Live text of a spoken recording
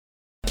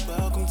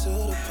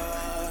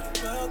party.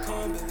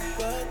 Welcome, baby,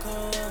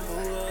 welcome.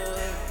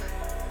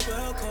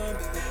 Welcome,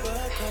 baby,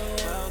 welcome.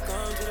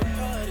 Welcome to the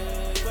party.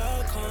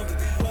 Welcome,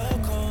 baby,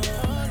 welcome.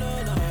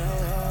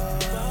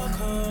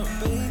 Welcome,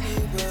 baby,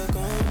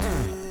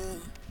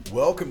 welcome to.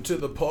 Welcome to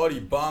the party,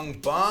 bang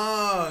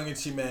bang.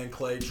 It's your man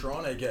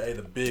Claytron, aka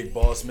the Big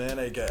Boss Man,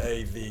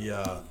 aka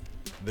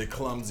the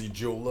clumsy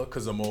jeweler,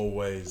 cause I'm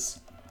always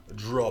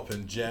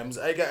dropping gems,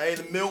 aka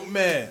the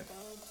Milkman,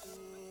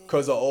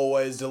 cause I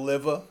always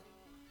deliver,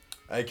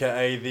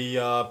 aka the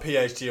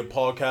PhD of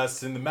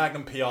podcasting, the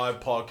Magnum PI of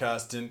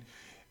podcasting,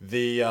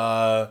 the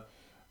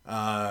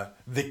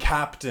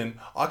captain.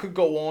 I could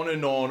go on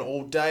and on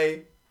all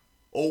day,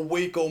 all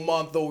week, all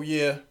month, all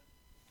year,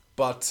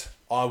 but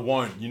I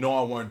won't. You know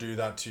I won't do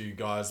that to you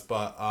guys.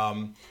 But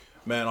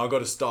man, I got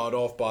to start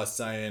off by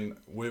saying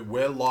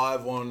we're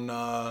live on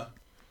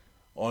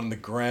the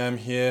gram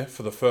here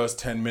for the first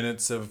 10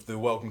 minutes of the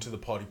Welcome to the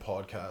Potty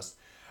podcast,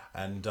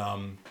 and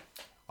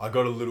I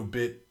got a little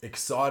bit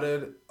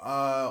excited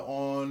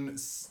on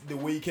the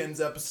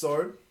weekend's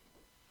episode,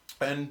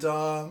 and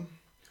I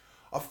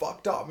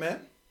fucked up,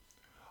 man.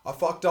 I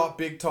fucked up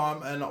big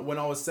time, and when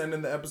I was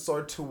sending the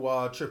episode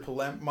to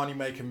Triple M,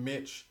 Moneymaker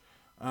Mitch,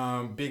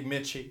 Big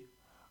Mitchie,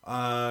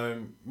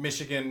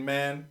 Michigan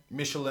man,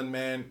 Michelin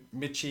man,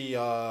 Mitchie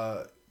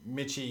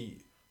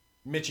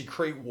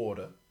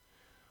Creekwater.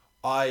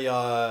 I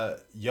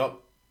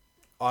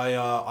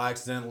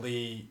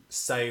accidentally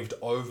saved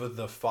over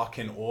the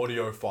fucking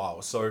audio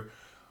file. So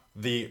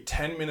the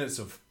 10 minutes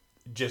of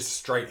just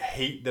straight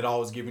heat that I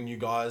was giving you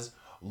guys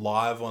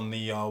live on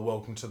the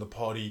Welcome to the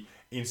Potty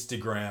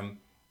Instagram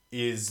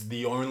is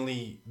the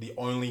only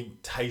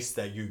taste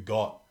that you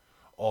got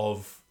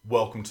of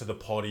Welcome to the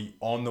Potty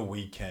on the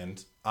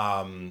weekend.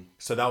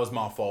 So that was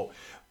my fault.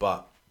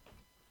 But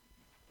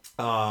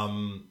yeah,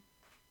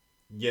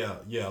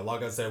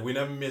 like I said, we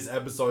never miss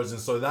episodes,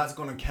 and so that's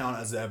gonna count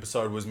as the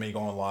episode was me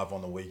going live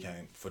on the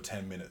weekend for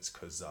 10 minutes,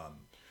 because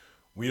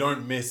we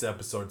don't miss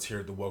episodes here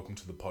at the Welcome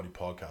to the Potty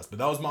podcast. But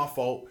that was my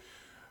fault.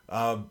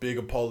 Big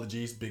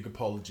apologies.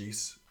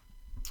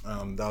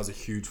 That was a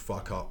huge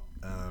fuck up.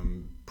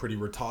 Pretty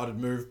retarded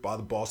move by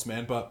the boss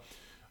man, but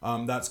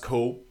that's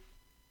cool.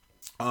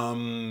 I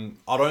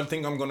don't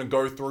think I'm gonna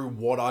go through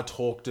what I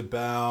talked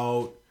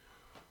about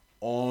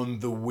on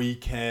the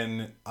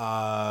weekend,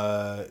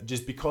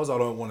 just because I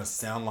don't want to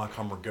sound like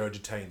I'm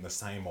regurgitating the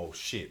same old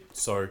shit.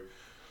 So,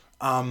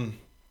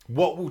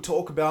 what we'll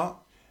talk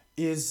about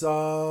is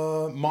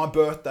my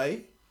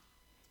birthday.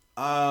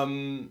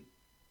 I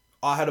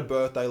had a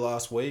birthday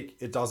last week.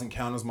 It doesn't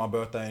count as my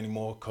birthday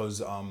anymore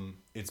because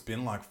it's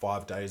been like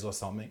 5 days or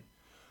something.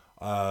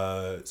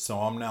 So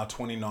I'm now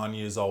 29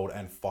 years old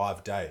and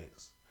 5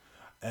 days.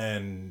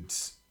 And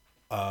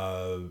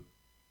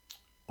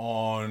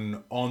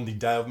on the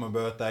day of my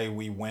birthday,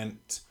 we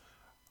went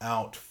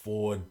out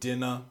for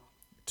dinner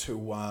to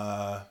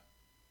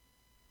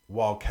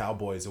Wild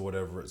Cowboys or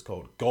whatever it's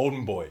called.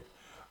 Golden Boy.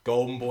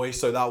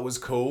 So that was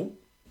cool.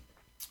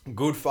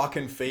 Good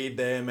fucking feed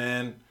there,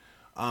 man.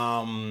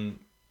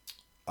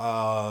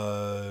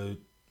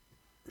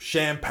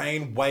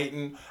 Champagne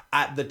waiting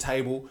at the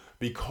table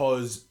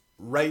because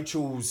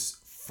Rachel's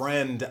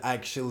friend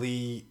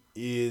actually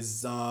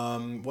is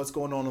what's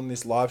going on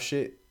this live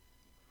shit?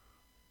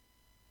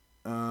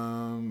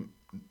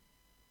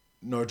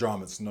 No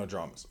dramas.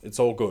 It's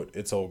all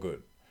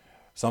good.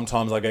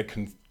 Sometimes I get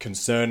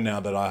concerned now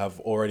that I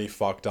have already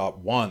fucked up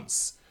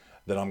once,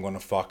 that I'm going to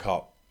fuck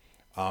up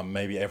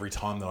maybe every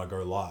time that I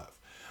go live.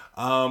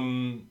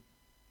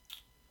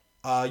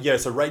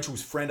 So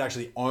Rachel's friend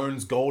actually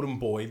owns Golden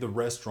Boy, the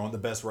restaurant, the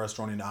best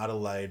restaurant in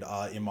Adelaide,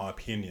 in my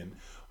opinion,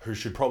 who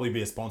should probably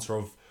be a sponsor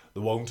of the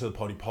Welcome to the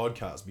Potty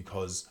podcast,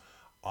 because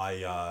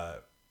I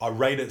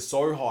rate it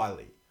so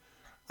highly.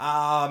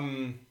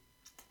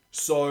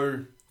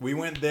 So we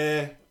went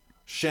there,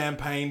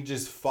 champagne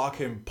just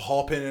fucking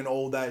popping and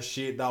all that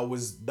shit. That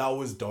was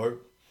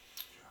dope.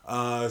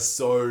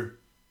 So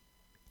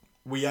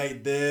we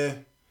ate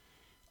there.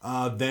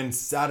 Then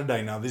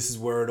Saturday, now this is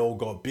where it all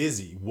got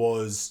busy,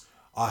 was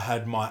I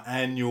had my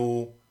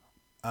annual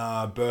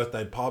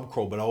birthday pub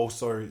crawl, but I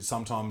also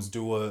sometimes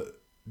do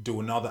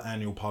another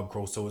annual pub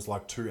crawl, so it's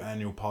like 2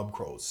 annual pub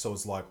crawls, so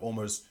it's like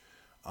almost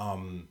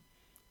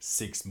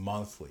 6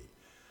 monthly.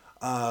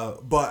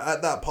 But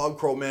at that pub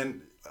crawl,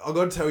 man, I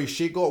gotta tell you,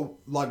 shit got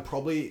like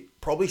probably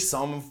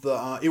some of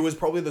the it was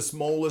probably the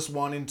smallest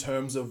one in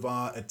terms of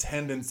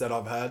attendance that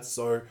I've had.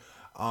 So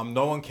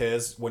no one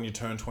cares when you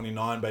turn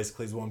 29,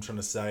 basically, is what I'm trying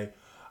to say.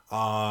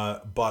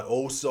 But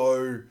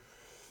also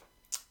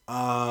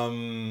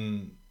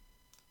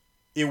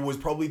it was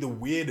probably the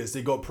weirdest.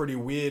 It got pretty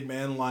weird,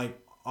 man. Like,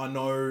 I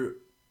know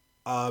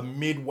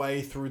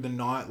midway through the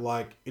night,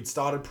 like, it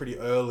started pretty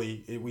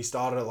early. We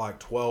started at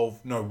like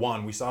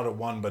 1. We started at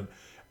 1, but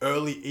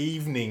early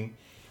evening,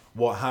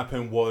 what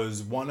happened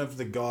was one of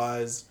the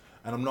guys,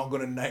 and I'm not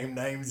going to name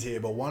names here,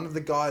 but one of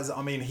the guys,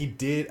 I mean, he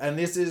did, and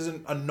this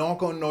isn't a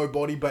knock on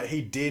nobody, but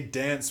he did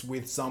dance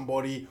with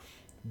somebody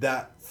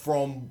that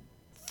from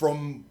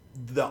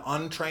the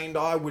untrained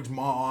eye, which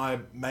my eye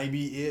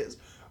maybe is,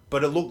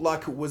 but it looked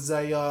like it was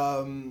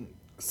a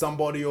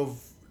somebody of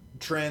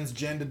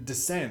transgender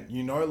descent,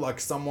 you know,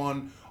 like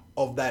someone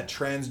of that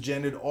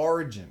transgendered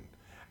origin.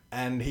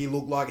 And he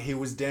looked like he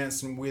was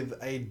dancing with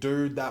a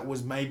dude that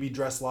was maybe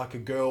dressed like a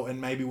girl and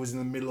maybe was in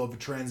the middle of a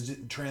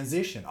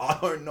transition. I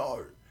don't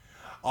know.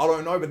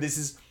 But this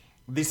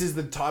is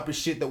the type of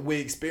shit that we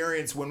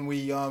experience when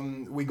we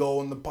go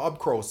on the pub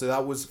crawl. So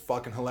that was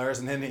fucking hilarious.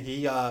 And then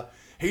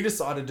he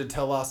decided to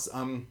tell us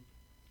in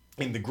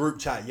the group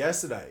chat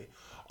yesterday.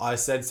 I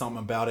said something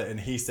about it and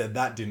he said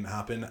that didn't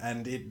happen,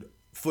 and it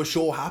for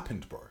sure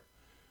happened, bro.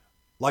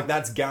 Like,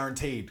 that's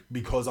guaranteed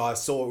because I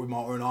saw it with my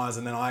own eyes.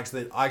 And then I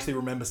actually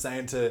remember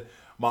saying to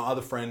my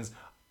other friends,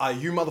 are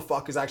you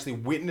motherfuckers actually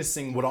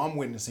witnessing what I'm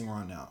witnessing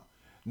right now?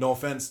 No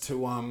offense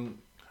to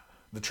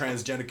the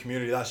transgender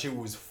community. That shit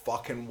was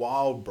fucking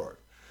wild, bro.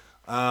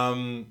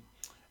 And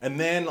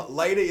then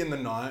later in the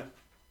night,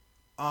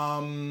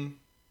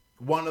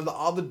 one of the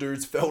other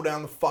dudes fell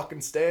down the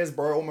fucking stairs,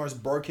 bro.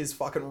 Almost broke his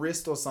fucking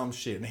wrist or some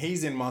shit. And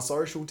he's in my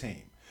social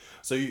team.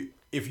 So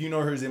if you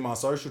know who's in my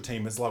social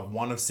team, it's like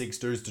one of 6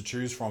 dudes to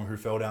choose from who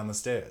fell down the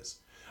stairs.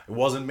 It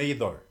wasn't me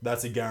though.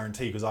 That's a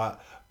guarantee.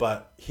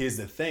 But here's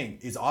the thing: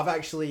 is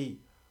he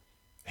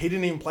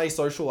didn't even play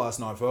social last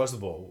night. First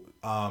of all,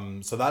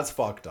 so that's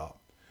fucked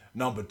up.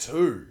 Number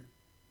 2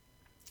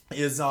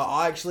 is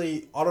I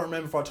don't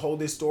remember if I told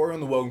this story on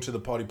the Welcome to the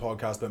Potty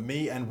podcast, but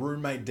me and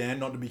roommate Dan,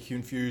 not to be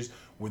confused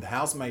with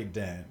housemate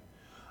Dan,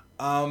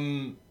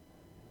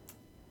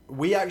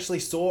 we actually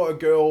saw a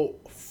girl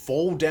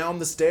fall down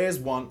the stairs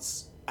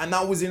once, and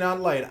that was in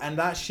Adelaide, and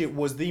that shit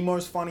was the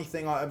most funny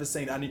thing I ever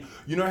seen. And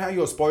you know how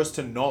you're supposed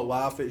to not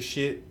laugh at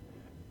shit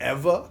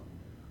ever?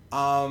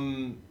 But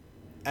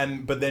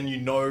then you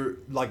know,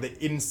 like,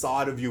 the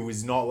inside of you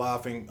is not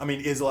laughing. I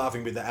mean, is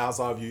laughing, but the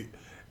outside of you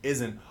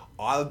isn't.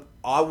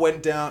 I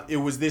went down, it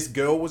was this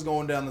girl was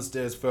going down the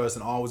stairs first,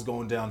 and I was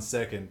going down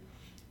second,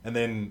 and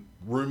then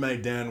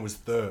roommate Dan was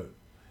third.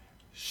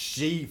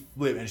 She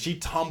flipped and she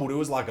tumbled. It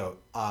was like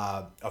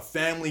a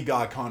Family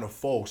Guy kind of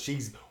fall.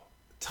 She's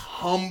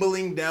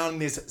tumbling down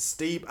this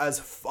steep as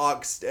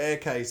fuck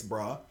staircase,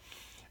 bruh.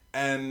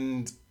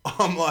 And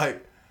I'm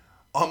like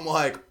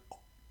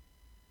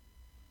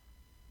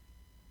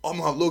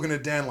looking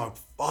at Dan like,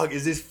 fuck,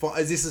 is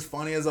this as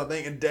funny as I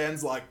think? And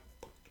Dan's like,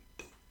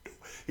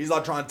 he's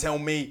like trying to tell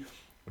me,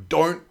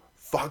 don't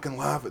fucking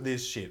laugh at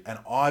this shit. And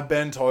I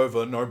bent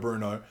over, no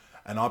Bruno,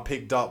 and I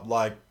picked up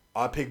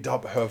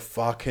her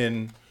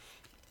fucking,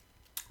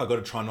 I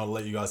gotta try not to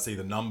let you guys see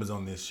the numbers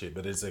on this shit,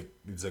 but it's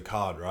a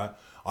card, right?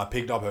 I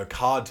picked up her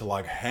card to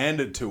like hand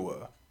it to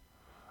her.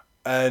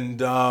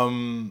 And,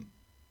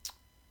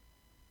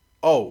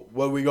 oh,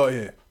 what do we got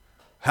here?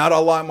 How'd I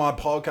like my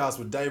podcast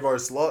with Dave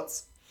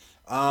O'Slots?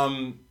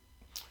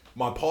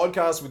 My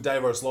podcast with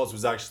Dave O'Slots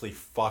was actually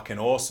fucking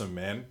awesome,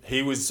 man.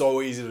 He was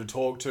so easy to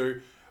talk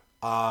to,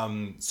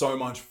 so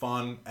much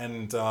fun,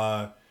 and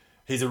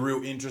he's a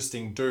real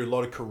interesting dude. A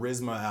lot of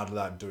charisma out of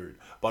that dude.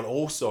 But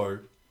also,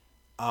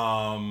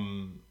 I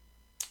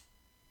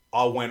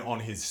went on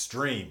his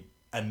stream,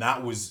 and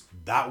that was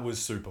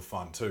super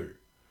fun too.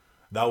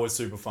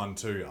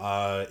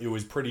 It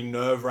was pretty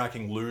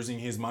nerve-wracking losing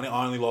his money.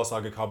 I only lost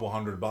like a couple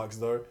 $100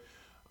 though.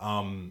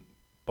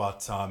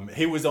 But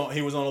he was on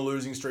a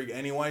losing streak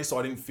anyway, so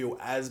I didn't feel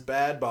as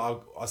bad,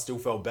 but I still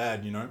felt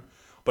bad, you know.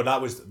 But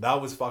that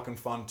was fucking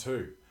fun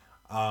too.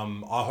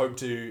 I hope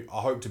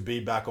to be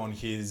back on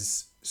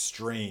his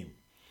stream.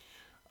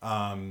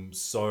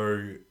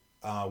 So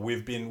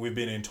we've been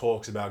in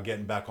talks about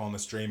getting back on the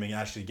streaming,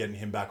 actually getting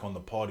him back on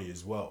the potty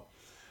as well.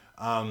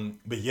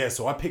 But yeah,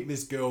 so I picked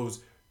this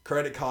girl's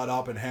credit card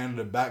up and handed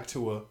it back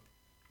to her,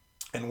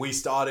 and we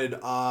started.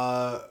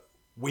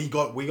 We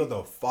got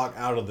the fuck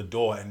out of the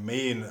door, and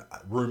me and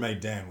roommate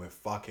Dan were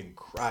fucking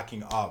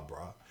cracking up,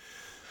 bro.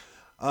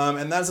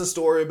 And that's a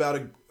story about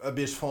a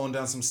bitch falling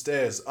down some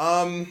stairs.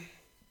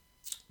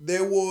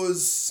 There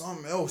was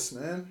something else,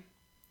 man,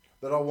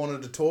 that I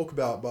wanted to talk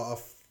about, but I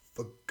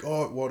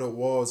forgot what it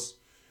was,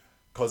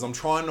 because I'm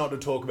trying not to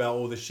talk about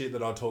all the shit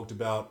that I talked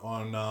about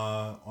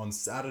on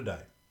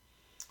Saturday.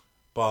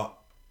 But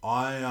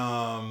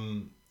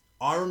I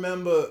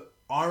remember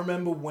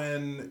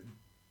when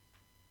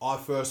I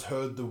first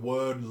heard the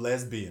word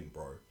lesbian,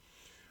 bro.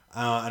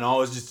 And I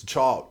was just a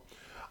child.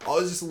 I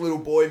was just a little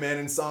boy, man,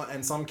 and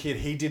some kid,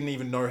 he didn't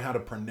even know how to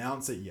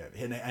pronounce it yet.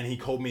 And he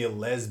called me a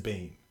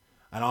lesbian.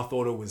 And I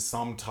thought it was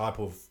some type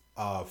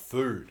of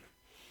food.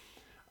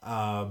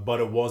 But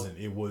it wasn't.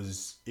 It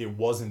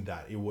wasn't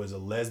that. It was a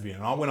lesbian.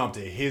 And I went up to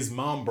his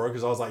mum, bro,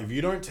 because I was like, if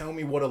you don't tell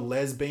me what a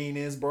lesbian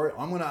is, bro,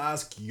 I'm going to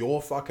ask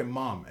your fucking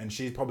mum. And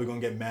she's probably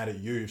going to get mad at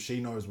you if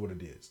she knows what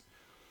it is.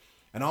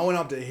 And I went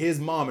up to his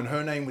mum, and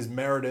her name was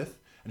Meredith,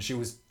 and she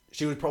was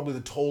probably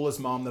the tallest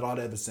mum that I'd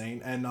ever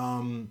seen,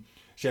 and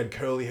she had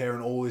curly hair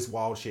and all this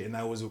wild shit, and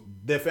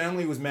their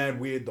family was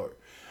mad weird though.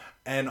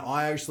 And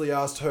I actually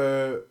asked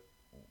her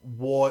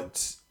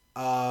what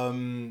a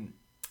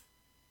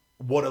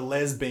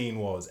lesbian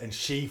was, and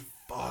she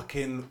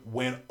fucking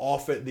went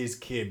off at this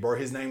kid, bro.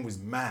 His name was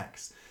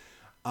Max.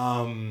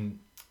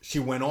 she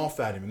went off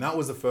at him. And that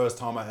was the first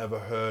time I ever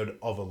heard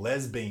of a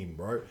lesbian,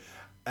 bro.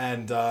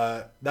 And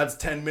that's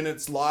 10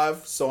 minutes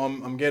live. So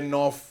I'm getting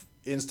off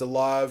Insta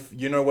Live.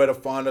 You know where to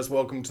find us.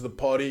 Welcome to the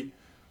potty.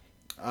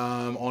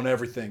 On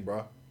everything,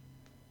 bro.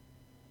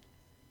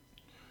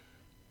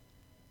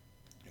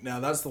 Now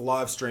that's the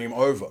live stream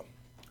over.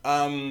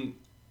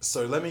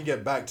 So let me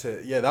get back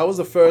to, yeah, that was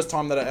the first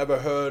time that I ever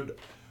heard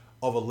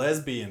of a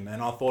lesbian,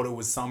 and I thought it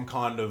was some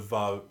kind of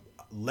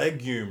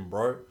legume,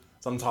 bro.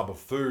 Some type of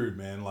food,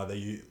 man.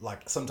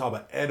 Like some type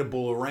of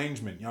edible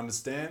arrangement. You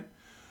understand?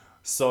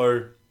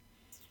 So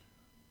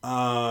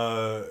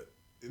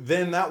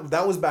then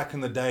that was back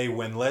in the day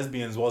when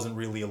lesbians wasn't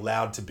really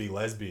allowed to be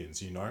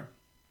lesbians, you know?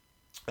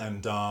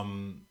 And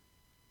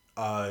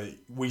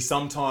we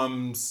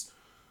sometimes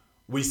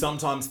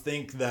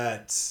think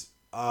that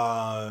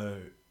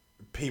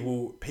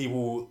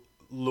people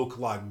look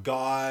like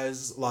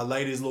guys, like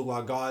ladies look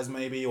like guys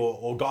maybe,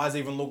 or guys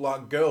even look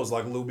like girls,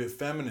 like a little bit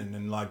feminine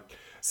and like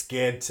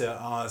scared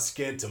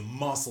to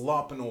muscle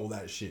up and all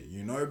that shit,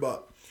 you know?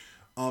 But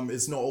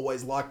it's not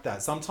always like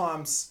that.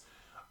 Sometimes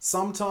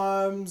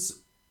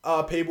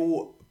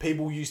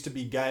people used to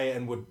be gay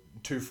and were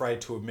too afraid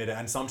to admit it,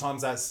 and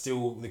sometimes that's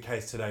still the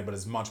case today, but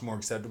it's much more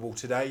acceptable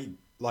today,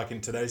 like in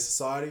today's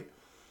society.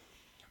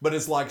 But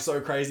it's like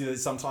so crazy that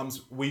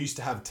sometimes we used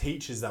to have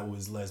teachers that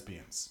was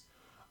lesbians,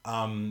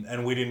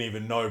 and we didn't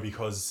even know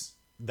because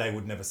they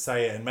would never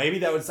say it. And maybe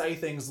they would say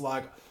things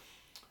like,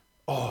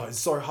 oh, it's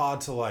so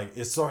hard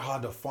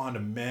to find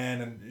a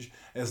man. And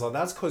it's like,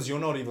 that's because you're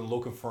not even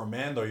looking for a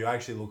man though. You're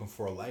actually looking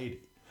for a lady,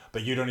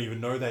 but you don't even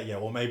know that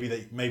yet. Or maybe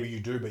you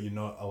do, but you're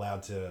not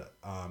allowed to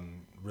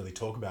really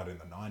talk about it in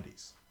the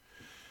 90s.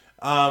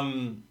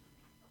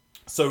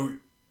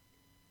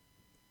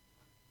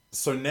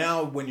 So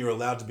now when you're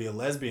allowed to be a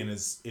lesbian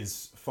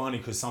is funny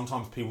because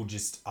sometimes people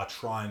just are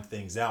trying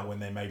things out when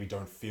they maybe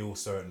don't feel a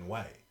certain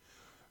way.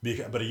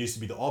 But it used to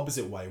be the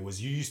opposite way, was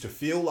you used to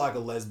feel like a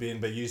lesbian,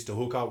 but you used to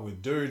hook up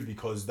with dudes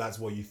because that's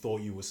what you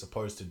thought you were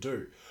supposed to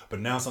do. But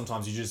now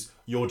sometimes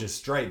you're just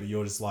straight, but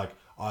you're just like,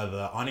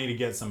 either I need to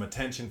get some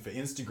attention for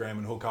Instagram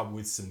and hook up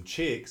with some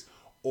chicks,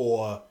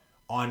 or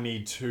I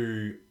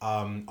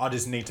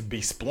just need to be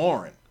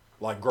exploring.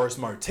 Like gross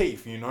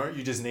motif, you know?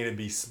 You just need to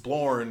be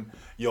exploring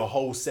your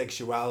whole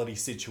sexuality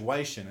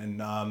situation.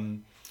 And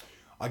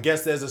I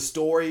guess there's a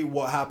story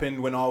what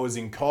happened when I was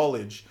in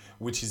college,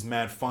 which is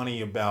mad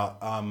funny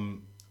about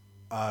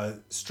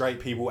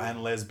straight people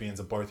and lesbians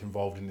are both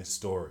involved in this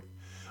story.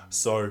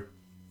 So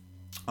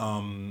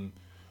I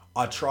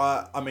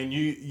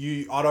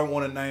don't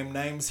want to name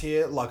names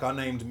here. Like I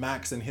named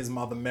Max and his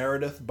mother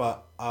Meredith,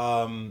 but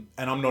and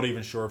I'm not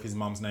even sure if his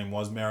mum's name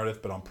was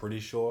Meredith, but I'm pretty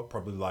sure,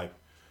 probably like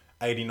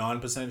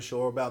 89%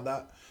 sure about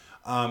that.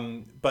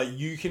 But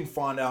you can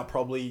find out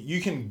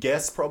you can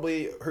guess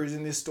probably who's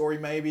in this story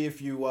maybe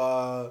if you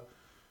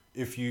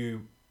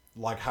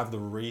like have the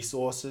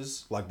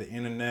resources like the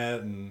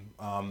internet and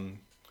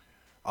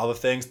other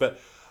things. But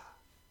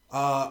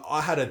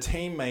I had a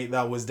teammate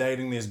that was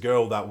dating this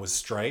girl that was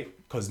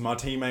straight, because my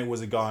teammate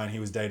was a guy and he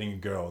was dating a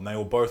girl, and they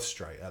were both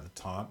straight at the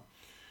time.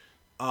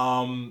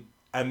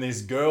 And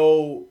this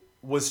girl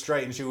was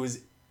straight and she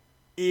was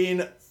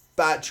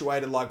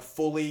infatuated, like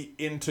fully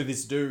into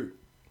this dude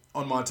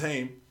on my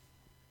team.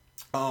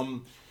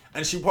 And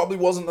she probably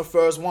wasn't the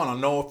first one. I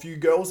know a few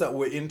girls that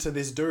were into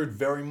this dude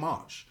very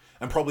much,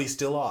 and probably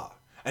still are.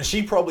 And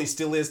she probably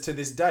still is to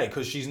this day,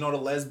 because she's not a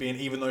lesbian,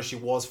 even though she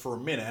was for a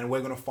minute. And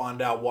we're going to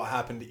find out what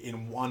happened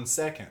in 1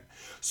 second.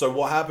 So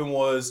what happened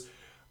was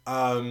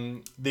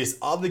this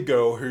other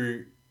girl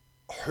who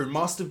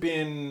must have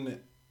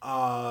been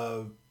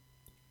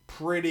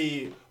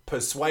pretty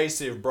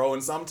persuasive, bro.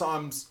 And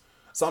sometimes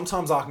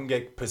I can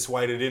get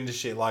persuaded into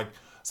shit. Like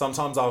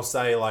sometimes I'll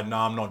say like,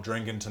 nah, I'm not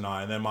drinking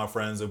tonight. And then my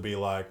friends will be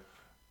like,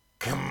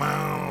 come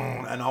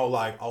on. And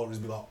I'll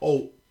just be like,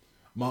 oh,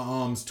 my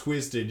arm's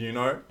twisted, you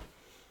know?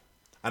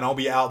 And I'll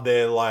be out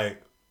there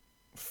like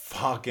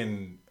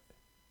fucking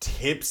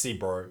tipsy,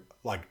 bro.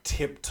 Like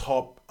tip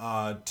top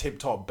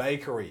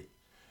bakery,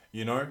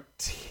 you know?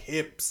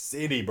 Tip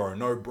City, bro.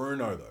 No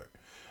Bruno though.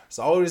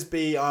 So I'll just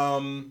be,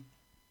 I'll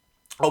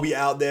be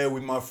out there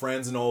with my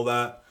friends and all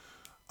that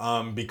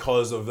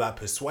because of that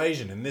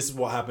persuasion. And this is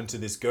what happened to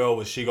this girl,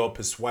 was she got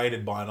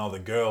persuaded by another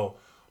girl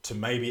to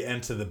maybe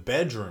enter the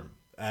bedroom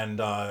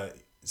and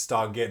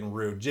start getting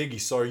real jiggy.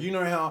 So you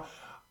know how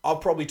I've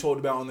probably talked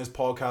about on this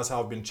podcast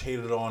how I've been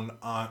cheated on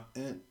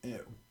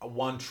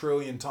 1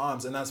 trillion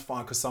times, and that's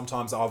fine because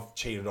sometimes I've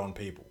cheated on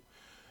people.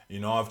 You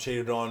know, I've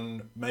cheated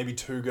on maybe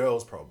 2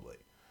 girls probably,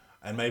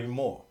 and maybe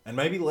more, and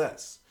maybe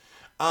less.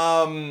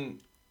 Where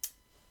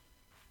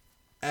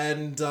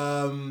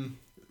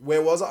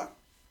was I?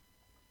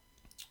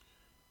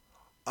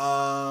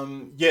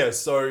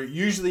 So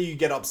usually you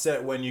get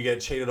upset when you get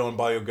cheated on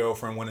by your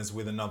girlfriend when it's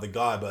with another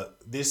guy, but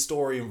this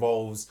story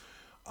involves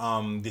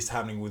this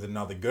happening with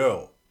another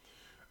girl.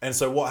 And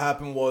so what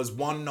happened was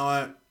one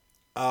night,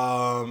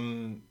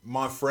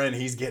 my friend,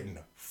 he's getting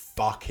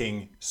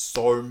fucking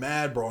so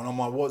mad, bro. And I'm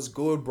like, what's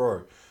good,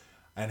 bro?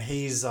 and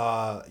he's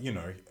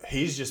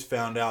just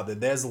found out that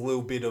there's a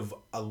little bit of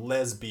a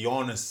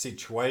lesbianist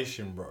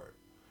situation, bro.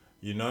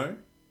 You know,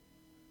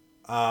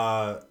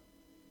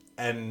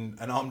 and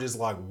I'm just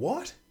like,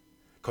 what?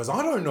 Because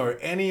I don't know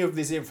any of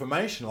this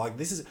information. Like,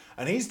 this is,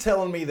 and he's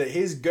telling me that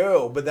his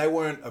girl, but they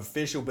weren't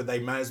official, but they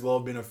may as well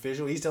have been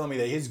official. He's telling me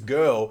that his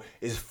girl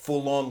is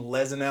full on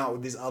lesing out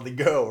with this other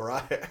girl,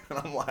 right? And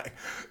I'm like,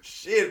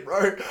 shit,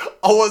 bro.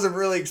 I wasn't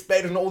really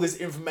expecting all this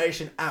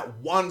information at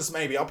once,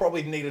 maybe. I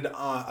probably needed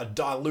a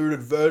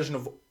diluted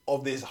version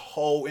of this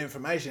whole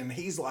information. And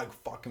he's like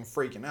fucking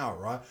freaking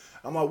out, right?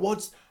 I'm like,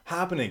 what's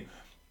happening?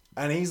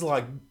 And he's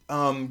like,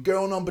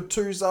 girl number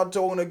 2 started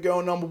talking to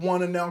girl number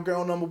 1, and now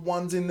girl number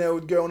 1's in there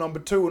with girl number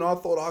 2. And I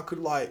thought I could,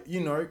 like,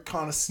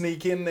 kind of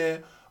sneak in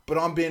there, but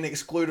I'm being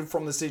excluded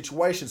from the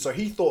situation. So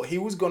he thought he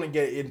was going to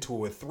get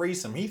into a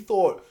threesome. He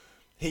thought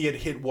he had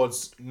hit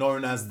what's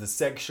known as the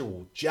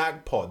sexual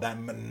jackpot, that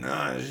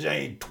menage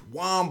a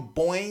trois,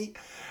 boy.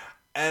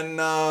 And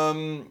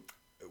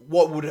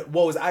what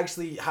was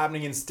actually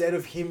happening, instead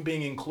of him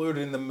being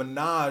included in the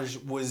menage,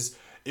 was...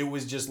 it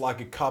was just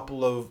like a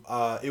couple of,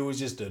 it was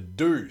just a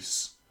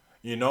deuce,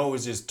 it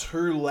was just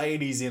 2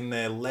 ladies in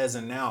there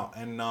lesing out,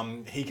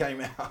 and he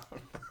came out,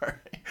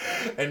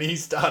 and he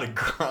started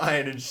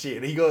crying and shit,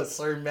 and he got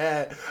so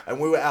mad, and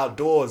we were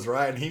outdoors,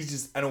 right, and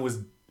and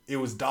it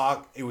was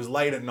dark, it was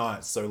late at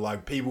night, so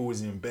like people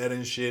was in bed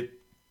and shit,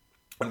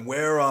 and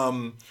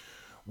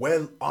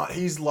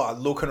he's like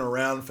looking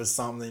around for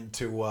something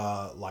to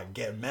like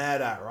get mad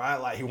at, right?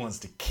 Like he wants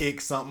to kick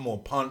something or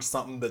punch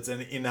something that's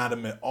an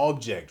inanimate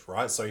object,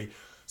 right? So he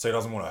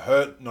doesn't want to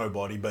hurt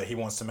nobody, but he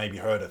wants to maybe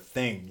hurt a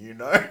thing,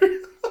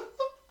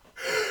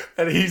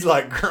 And he's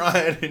like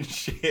crying and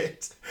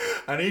shit.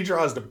 And he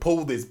tries to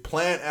pull this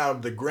plant out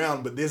of the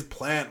ground, but this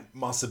plant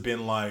must have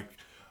been like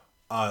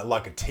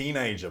a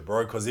teenager,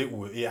 bro, because it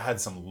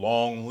had some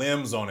long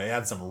limbs on it. It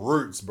had some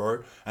roots,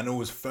 bro, and it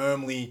was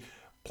firmly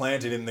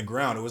planted in the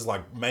ground. It was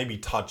like maybe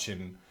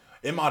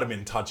it might have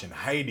been touching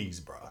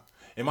Hades, bro.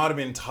 It might have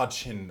been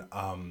touching,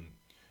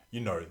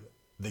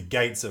 the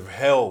gates of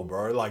hell,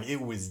 bro. Like it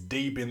was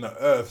deep in the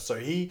earth. So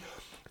he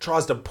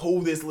tries to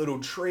pull this little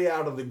tree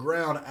out of the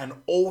ground, and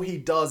all he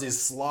does is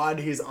slide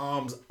his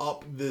arms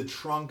up the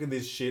trunk of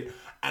this shit,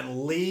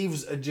 and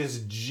leaves are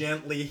just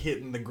gently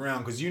hitting the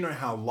ground, because you know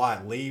how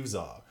light leaves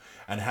are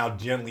and how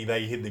gently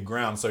they hit the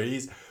ground. So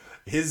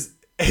his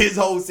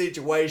whole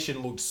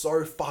situation looked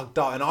so fucked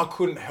up, and I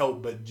couldn't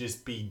help but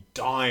just be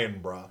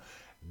dying, bruh.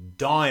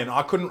 Dying.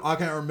 I can't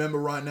remember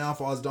right now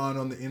if I was dying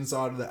on the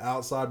inside or the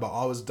outside, but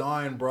I was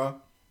dying, bruh.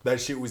 That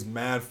shit was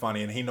mad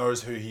funny, and he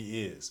knows who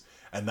he is,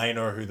 and they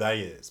know who they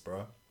is,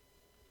 bruh.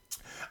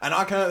 And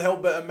I can't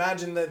help but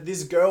imagine that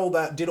this girl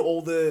that did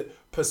all the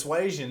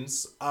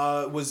persuasions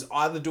was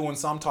either doing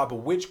some type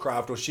of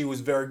witchcraft, or she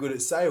was very good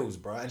at sales,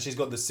 bruh, and she's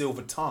got the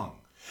silver tongue.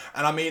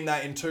 And I mean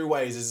that in 2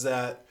 ways, is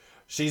that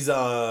she's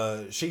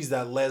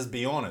that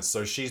lesbianist,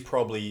 so she's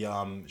probably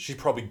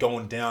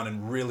going down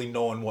and really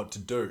knowing what to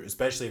do,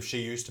 especially if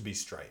she used to be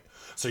straight.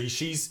 So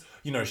she's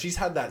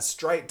had that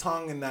straight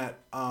tongue and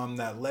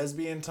that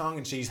lesbian tongue,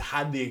 and she's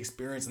had the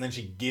experience, and then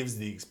she gives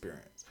the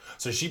experience.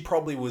 So she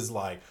probably was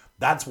like,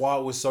 that's why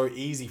it was so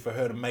easy for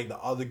her to make the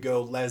other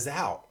girl les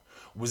out,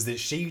 was that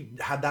she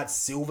had that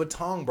silver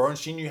tongue, bro, and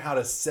she knew how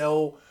to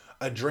sell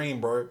a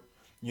dream, bro.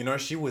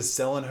 She was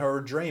selling her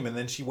a dream, and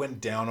then she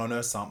went down on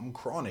her something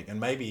chronic, and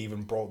maybe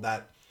even brought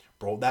that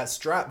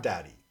strap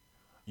daddy,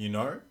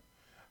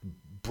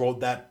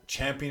 brought that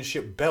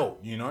championship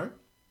belt,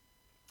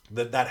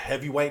 that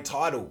heavyweight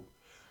title,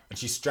 and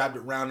she strapped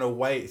it around her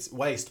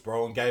waist,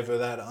 bro, and gave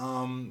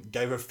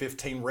her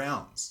 15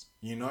 rounds,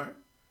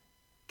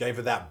 gave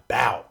her that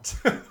bout.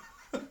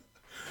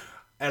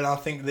 And I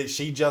think that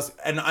she just,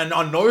 and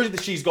I know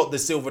that she's got the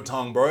silver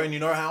tongue, bro, and you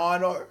know how I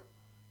know?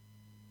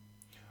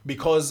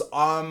 Because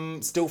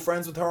I'm still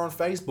friends with her on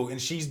Facebook,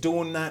 and she's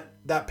doing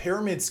that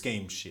pyramid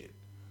scheme shit.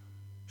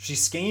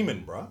 She's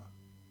scheming, bruh.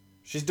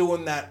 She's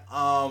doing that,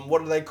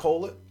 what do they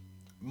call it?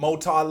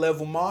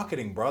 Multi-level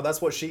marketing, bruh.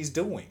 That's what she's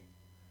doing.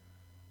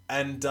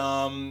 And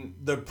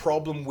the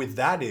problem with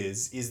that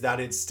is that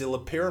it's still a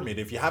pyramid.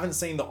 If you haven't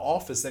seen The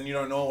Office, then you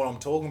don't know what I'm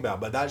talking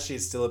about. But that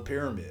shit's still a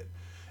pyramid.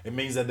 It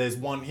means that there's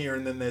 1 here,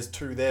 and then there's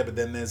 2 there, but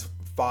then there's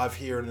 5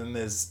 here, and then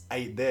there's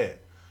 8 there.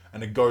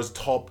 And it goes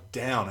top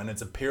down, and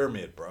it's a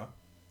pyramid, bro.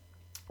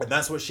 And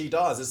that's what she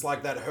does. It's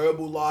like that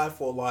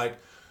Herbalife, or like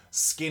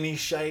Skinny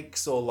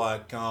Shakes, or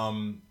like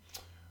some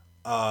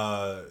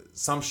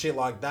shit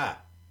like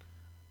that.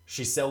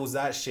 She sells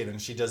that shit,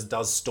 and she just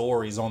does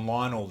stories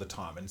online all the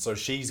time. And so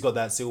she's got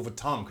that silver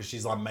tongue, because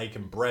she's like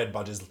making bread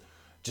by just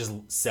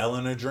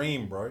selling a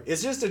dream, bro.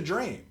 It's just a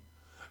dream.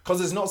 Because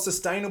it's not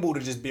sustainable to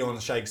just be on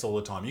shakes all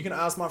the time. You can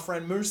ask my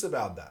friend Moose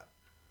about that.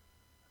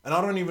 And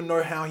I don't even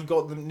know how he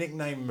got the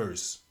nickname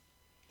Moose.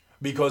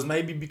 Because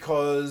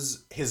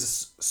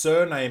his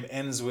surname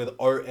ends with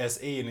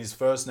O-S-E and his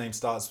first name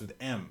starts with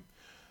M.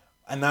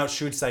 And that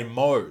should say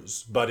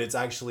Mose, but it's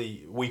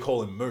actually, we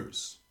call him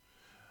Moose.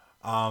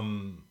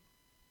 I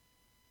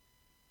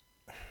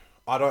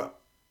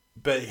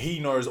but he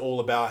knows all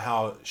about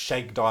how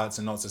shake diets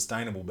are not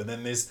sustainable. But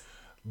then there's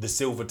the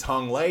silver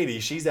tongue lady.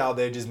 She's out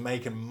there just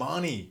making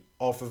money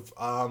off of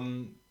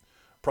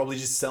probably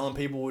just selling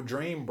people a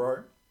dream,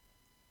 bro.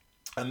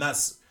 And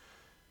that's,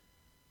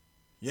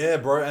 yeah,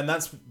 bro. And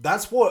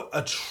that's what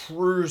a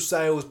true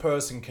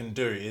salesperson can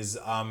do, is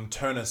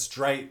turn a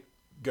straight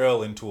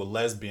girl into a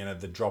lesbian at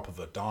the drop of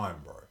a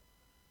dime, bro.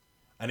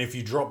 And if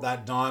you drop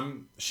that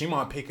dime, she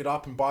might pick it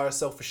up and buy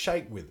herself a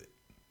shake with it.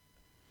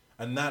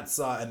 And that's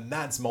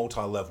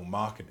multi-level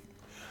marketing.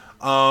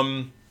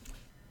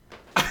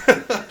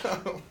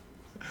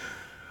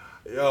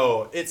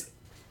 Yo,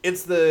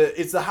 it's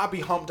the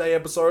happy hump day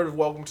episode of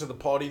Welcome to the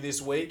Potty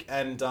this week,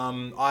 and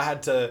I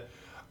had to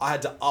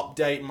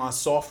update my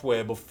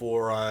software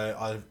before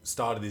I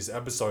started this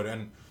episode,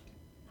 and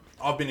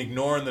I've been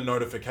ignoring the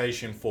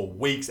notification for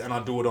weeks, and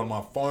I do it on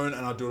my phone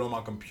and I do it on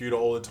my computer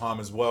all the time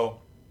as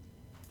well.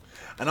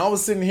 And I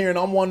was sitting here and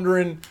I'm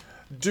wondering,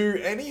 do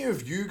any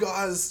of you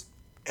guys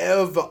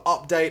ever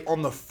update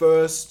on the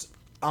first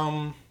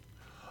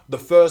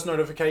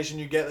notification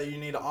you get that you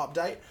need to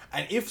update?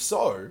 And if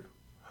so,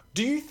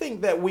 do you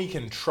think that we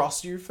can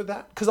trust you for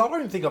that? Because I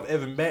don't think I've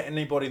ever met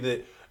anybody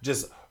that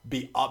just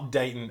be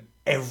updating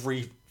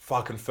every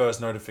fucking first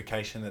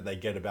notification that they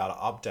get about an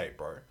update,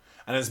 bro.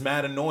 And it's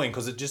mad annoying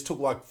because it just took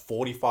like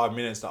 45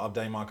 minutes to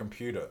update my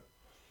computer.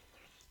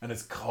 And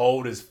it's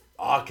cold as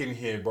fuck in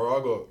here,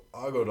 bro.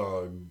 I got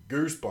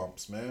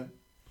goosebumps, man.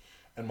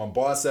 And my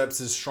biceps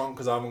is shrunk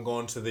because I haven't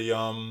gone to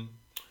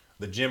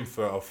the gym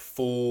for a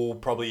full,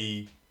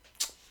 probably,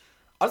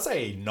 I'd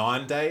say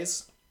 9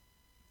 days.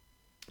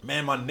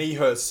 Man, my knee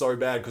hurts so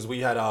bad because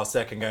we had our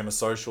second game of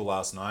social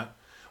last night.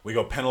 We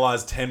got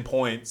penalised 10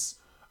 points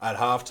at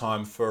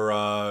halftime for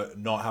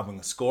not having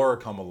a scorer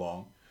come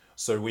along.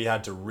 So we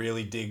had to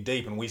really dig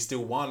deep, and we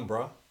still won,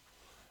 bro.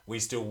 We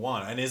still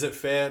won. And is it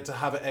fair to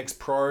have an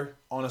ex-pro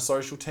on a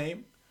social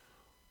team?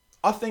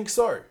 I think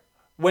so.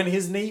 When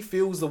his knee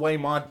feels the way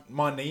my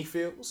knee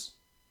feels,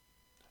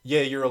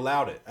 yeah, you're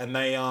allowed it. And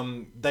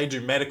they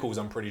do medicals,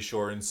 I'm pretty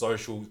sure, in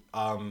social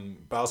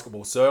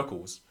basketball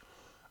circles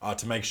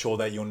to make sure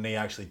that your knee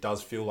actually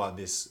does feel like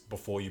this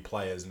before you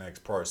play as an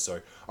ex-pro.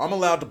 So I'm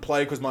allowed to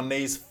play because my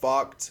knee's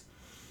fucked.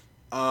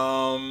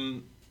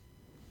 One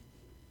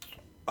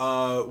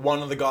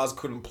of the guys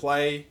couldn't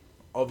play,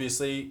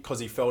 obviously, because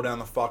he fell down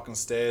the fucking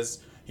stairs.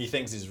 He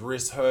thinks his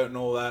wrist hurt and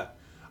all that.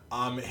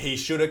 He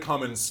should have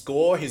come and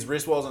score. His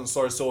wrist wasn't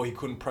so sore he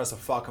couldn't press a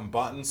fucking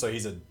button, so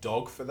he's a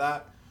dog for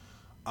that.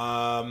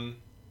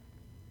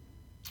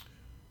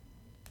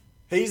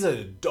 He's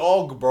a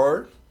dog,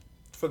 bro,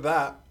 for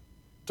that.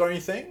 Don't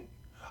you think?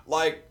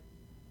 Like,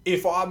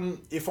 if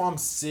I'm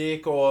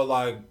sick or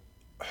like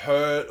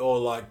hurt or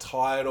like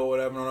tired or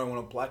whatever and I don't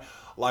want to play,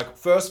 like,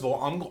 first of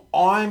all,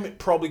 I'm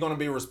probably going to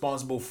be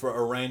responsible for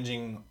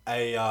arranging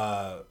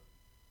a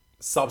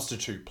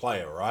substitute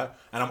player, right?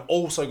 And I'm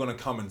also going to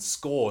come and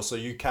score so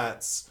you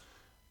cats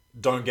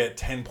don't get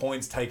 10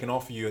 points taken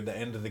off of you at the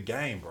end of the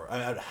game, bro.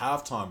 At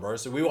halftime, bro.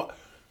 So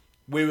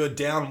we were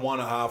down 1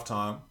 at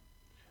halftime,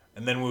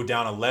 and then we were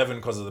down 11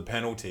 because of the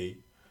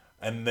penalty.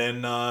 And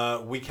then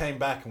we came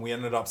back and we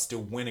ended up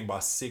still winning by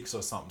 6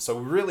 or something. So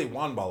we really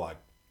won by like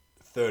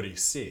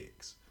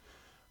 36.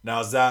 Now,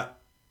 is that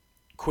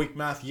quick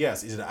math?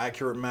 Yes. Is it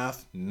accurate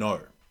math?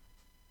 No.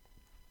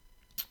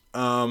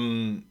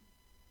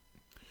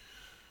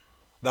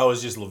 That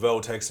was just Lavelle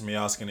texting me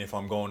asking if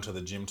I'm going to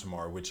the gym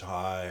tomorrow, which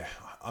I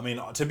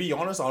mean, to be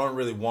honest, I don't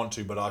really want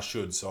to, but I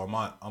should. So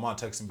I might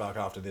text him back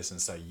after this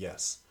and say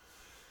yes.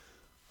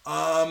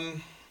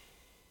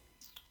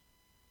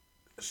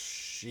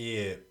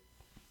 Shit.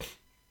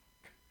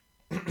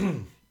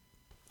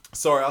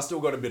 Sorry, I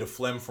still got a bit of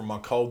phlegm from my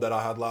cold that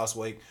I had last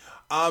week.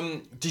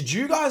 Did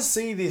you guys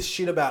see this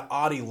shit about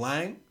Artie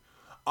Lang?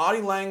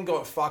 Artie Lang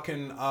got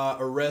fucking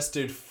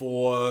arrested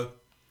for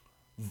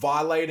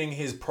violating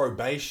his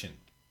probation.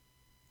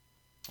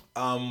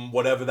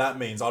 Whatever that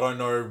means. I don't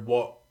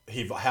know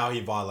how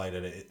he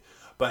violated it.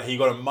 But he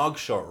got a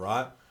mugshot,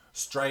 right?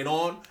 Straight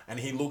on, and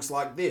he looks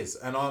like this.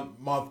 And I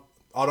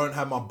don't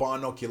have my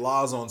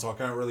binoculars on, so I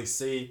can't really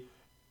see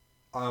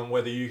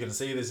whether you can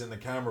see this in the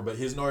camera, but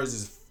his nose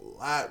is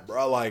flat,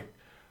 bro, like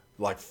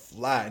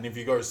flat. And if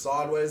you go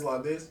sideways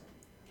like this,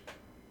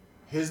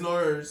 his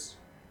nose,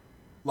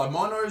 like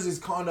my nose is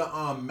kind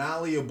of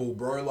malleable,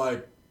 bro.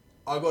 Like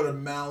I got a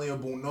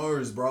malleable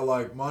nose, bro.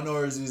 Like my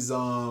nose is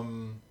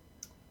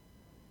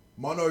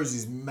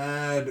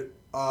mad.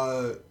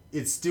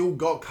 It's still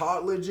got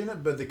cartilage in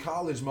it, but the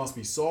cartilage must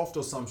be soft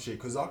or some shit,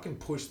 because I can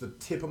push the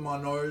tip of my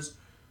nose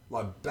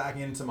like back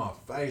into my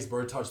face,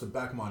 bro. Touch the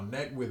back of my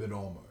neck with it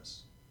almost.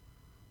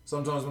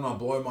 Sometimes when I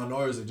blow my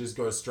nose, it just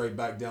goes straight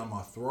back down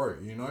my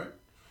throat, you know?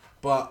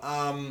 But,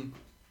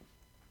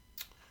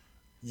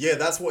 yeah,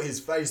 that's what his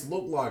face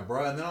looked like,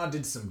 bro. And then I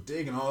did some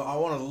digging. I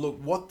wanted to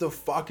look, what the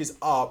fuck is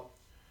up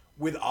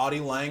with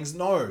Artie Lang's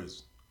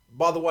nose?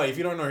 By the way, if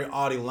you don't know who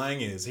Artie Lang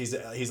is, he's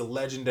a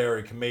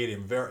legendary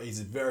comedian.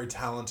 He's a very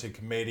talented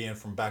comedian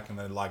from back in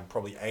the, like,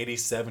 probably 80s,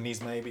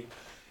 70s maybe.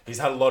 He's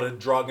had a lot of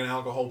drug and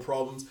alcohol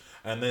problems.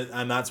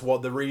 And that's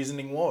what the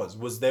reasoning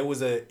was there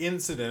was an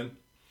incident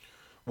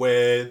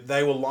where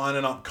they were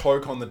lining up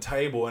Coke on the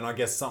table, and I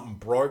guess something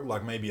broke,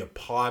 like maybe a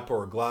pipe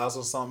or a glass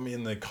or something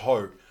in the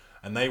Coke,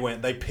 and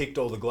they picked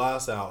all the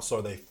glass out,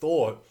 so they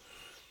thought.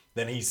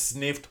 Then he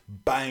sniffed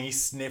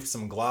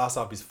some glass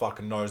up his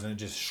fucking nose, and it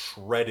just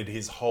shredded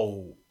his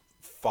whole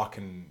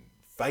fucking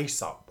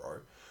face up, bro.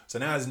 So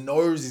now his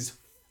nose is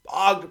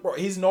fucked, bro.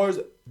 His nose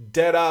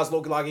dead ass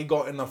looked like he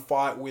got in a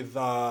fight with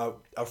a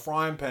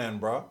frying pan,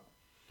 bro.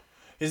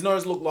 His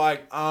nose looked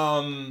like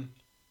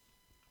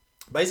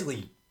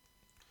basically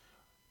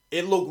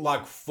it looked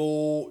like I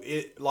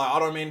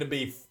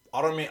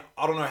don't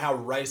know how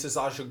racist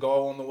I should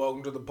go on the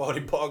Welcome to the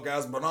Party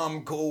podcast, but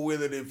I'm cool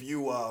with it if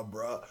you are,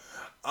 bro.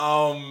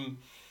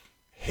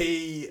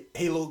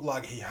 He looked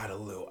like he had a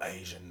little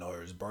Asian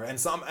nose, bro.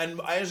 And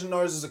Asian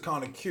noses are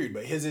kind of cute,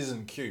 but his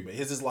isn't cute. But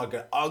his is like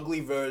an ugly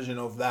version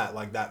of that,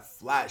 like that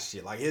flat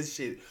shit. Like his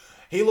shit,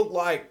 he looked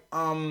like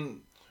the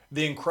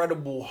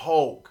Incredible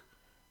Hulk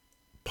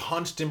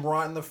punched him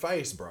right in the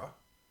face, bro.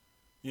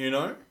 You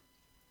know?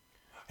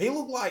 He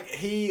looked like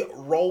he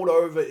rolled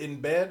over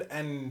in bed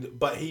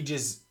but he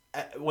just,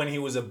 when he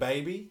was a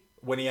baby,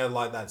 when he had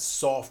like that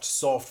soft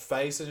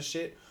face and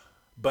shit,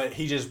 but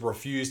he just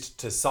refused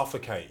to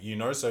suffocate, you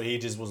know? So he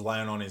just was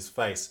laying on his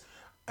face.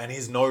 And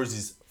his nose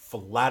is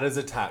flat as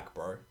a tack,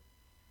 bro.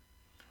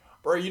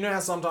 Bro, you know how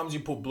sometimes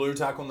you put blue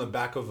tack on the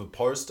back of a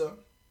poster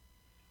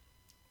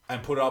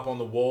and put it up on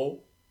the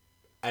wall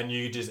and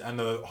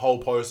the whole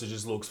poster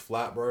just looks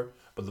flat, bro?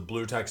 But the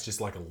blue tack's just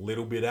like a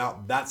little bit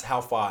out. That's how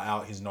far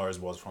out his nose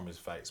was from his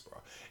face, bro.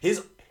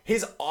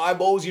 His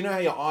eyeballs, you know how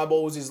your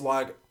eyeballs is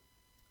like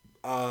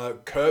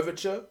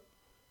curvature?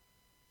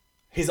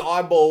 His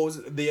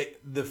eyeballs,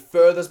 the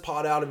furthest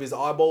part out of his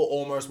eyeball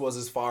almost was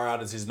as far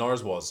out as his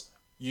nose was.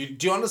 Do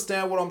you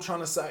understand what I'm trying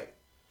to say?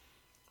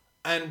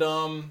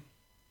 And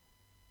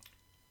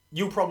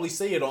you'll probably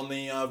see it on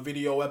the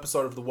video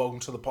episode of the Welcome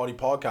to the Party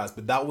podcast,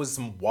 but that was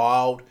some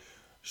wild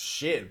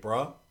shit,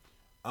 bro.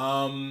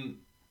 And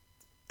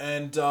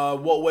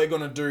what we're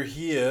gonna do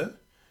here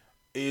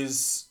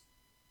is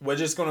we're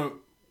just gonna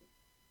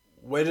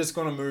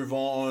move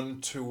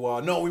on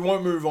to no, we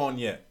won't move on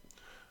yet,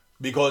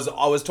 because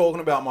I was talking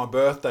about my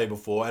birthday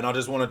before, and I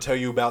just want to tell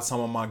you about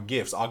some of my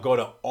gifts. I got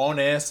an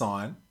on-air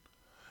sign.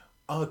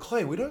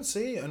 Clay, we don't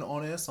see an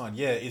on-air sign.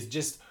 Yeah,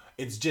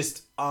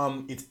 it's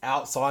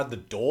outside the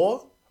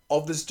door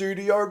of the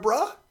studio,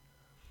 bruh.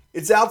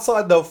 It's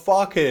outside the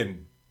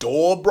fucking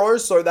door, bro,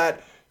 so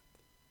that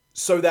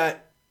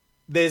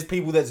there's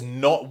people that's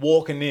not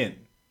walking in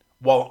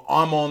while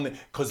I'm on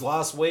because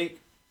last week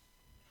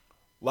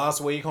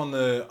on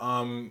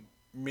the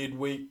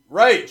midweek,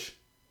 Rach,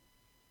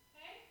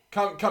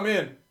 come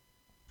in.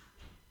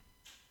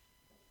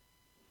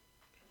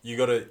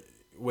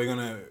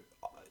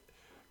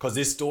 Because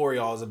this story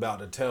I was about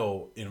to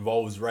tell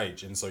involves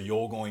Rach, and so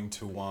you're going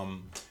to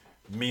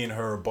me and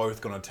her are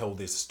both gonna tell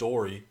this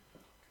story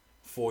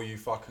for you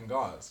fucking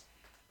guys.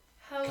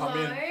 Hello.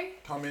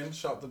 Come in,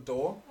 shut the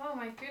door. Oh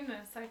my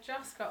goodness, I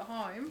just got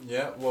home.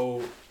 Yeah,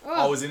 well,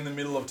 I was in the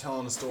middle of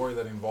telling a story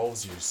that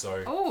involves you,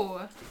 so...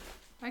 Oh,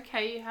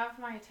 okay, you have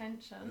my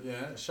attention.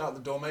 Yeah, shut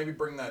the door. Maybe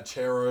bring that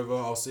chair over.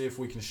 I'll see if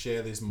we can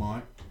share this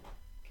mic.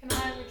 Can I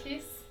have a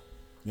kiss?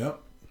 Yep.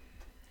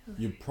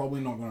 You're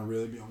probably not going to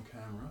really be on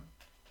camera.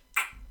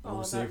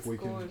 We'll see if we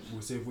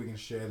can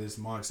share this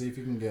mic. See if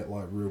you can get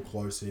like real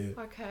close here.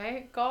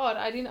 Okay. God,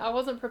 I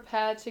wasn't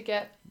prepared to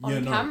get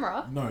on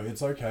camera. No,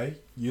 it's okay.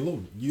 You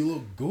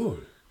look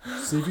good.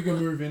 See if you can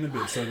move in a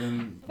bit so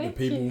then the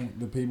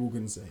people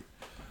can see.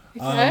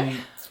 Okay.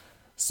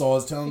 So I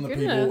was telling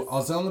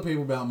the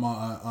people about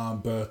my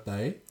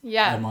birthday.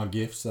 Yeah. And my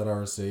gifts that I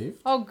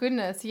received. Oh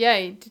goodness,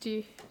 yay! Did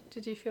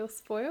you feel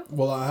spoiled?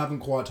 Well, I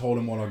haven't quite told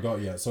him what I got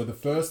yet. So the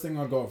first thing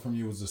I got from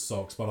you was the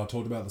socks, but I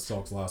talked about the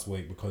socks last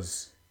week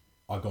because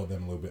I got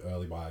them a little bit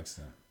early by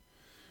accident.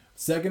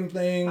 Second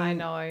thing... I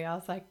know. I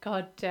was like,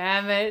 God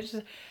damn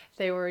it.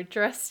 They were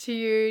addressed to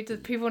you.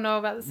 Did people know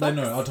about the socks?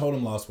 No, I told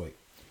them last week.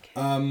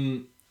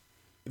 Okay.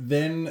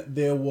 Then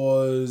there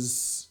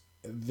was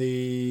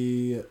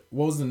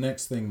what was the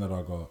next thing that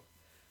I got?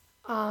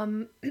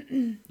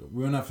 We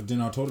went out for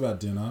dinner. I talked about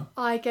dinner.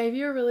 I gave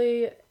you a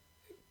really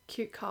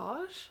cute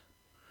card.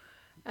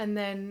 And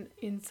then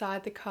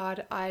inside the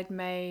card, I'd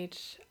made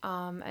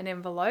an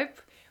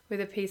envelope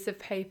with a piece of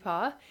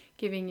paper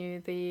giving you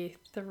the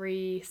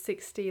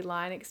 360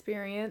 line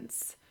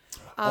experience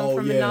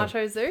from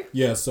Minato Zoo.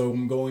 Yeah, so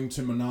I'm going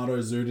to Minato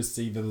Zoo to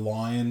see the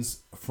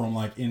lions from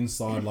like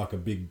inside like a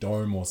big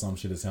dome or some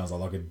shit. It sounds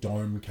like a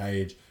dome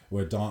cage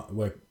where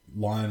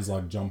lions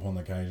like jump on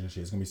the cage and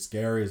shit. It's gonna be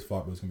scary as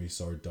fuck, but it's gonna be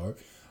so dope.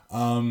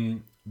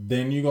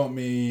 Then you got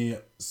me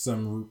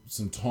some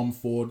Tom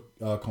Ford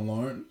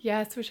cologne.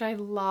 Yes, which I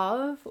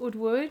love.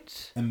 Woodwood.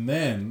 And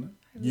then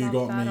you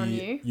got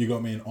me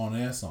an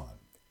on-air sign.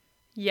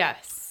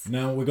 Yes.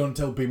 Now we're gonna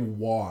tell people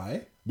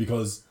why,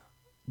 because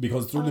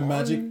through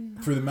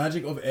the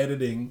magic of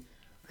editing,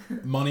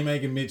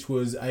 Moneymaker Mitch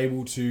was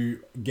able to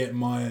get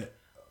my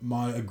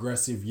my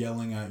aggressive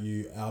yelling at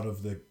you out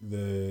of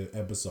the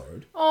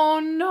episode. Oh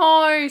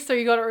no! So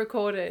you got it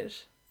recorded.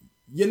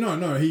 Yeah,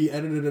 no, he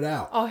edited it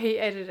out. Oh, he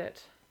edited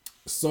it.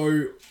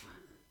 So,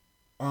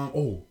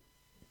 can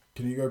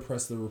you go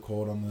press the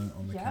record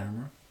on the Yeah.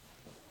 camera?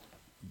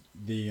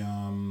 The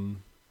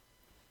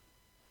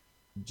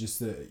just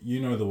the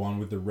the one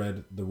with the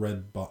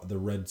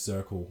red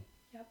circle.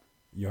 Yep.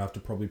 You have to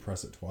probably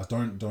press it twice.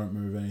 Don't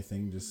move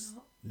anything. Just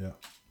yeah,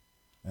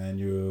 and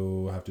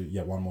you have to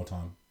one more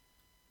time.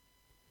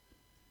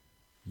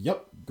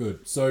 Yep,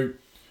 good. So,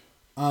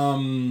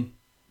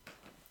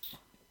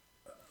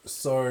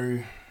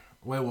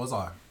 where was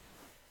I?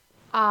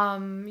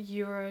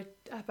 You were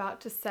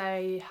about to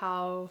say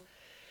how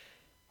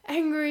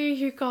angry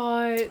you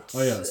got.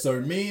 Oh yeah, so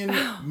me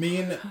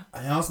and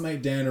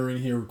housemate Dan are in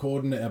here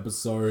recording the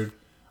episode.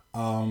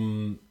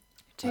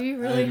 Do you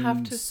really have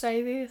and- to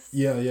say this?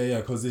 Yeah,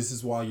 because this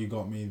is why you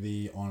got me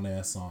the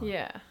on-air sign.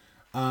 Yeah.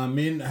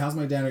 Me and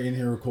housemate Dan are in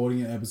here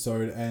recording an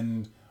episode,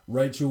 and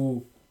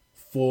Rachel,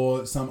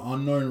 for some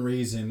unknown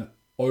reason,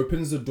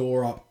 opens the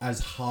door up as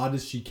hard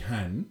as she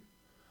can,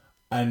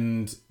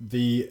 and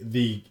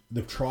the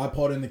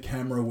tripod and the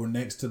camera were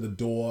next to the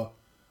door.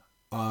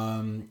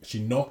 She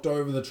knocked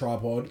over the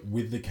tripod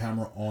with the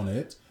camera on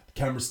it. The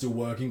camera's still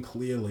working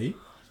clearly.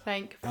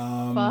 Thank fuck.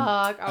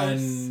 I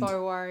was and-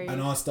 so worried.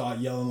 And I start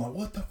yelling like,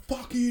 "What the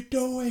fuck are you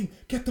doing?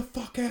 Get the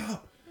fuck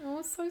out!" I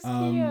was so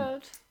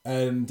scared.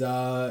 And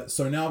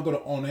so now I've got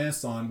an on-air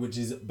sign, which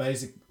is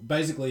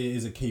basically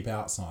is a keep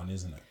out sign,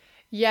 isn't it?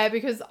 Yeah,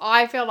 because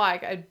I felt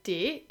like a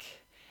dick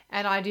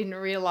and I didn't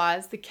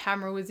realise the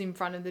camera was in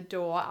front of the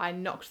door. I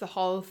knocked the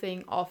whole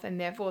thing off and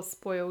therefore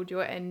spoiled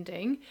your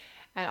ending.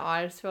 And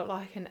I just felt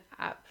like an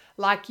app.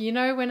 Like, you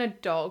know when a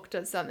dog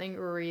does something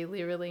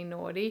really, really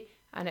naughty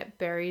and it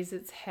buries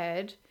its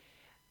head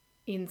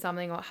in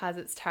something or has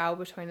its tail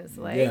between its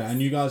legs? Yeah,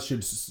 and you guys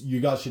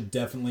should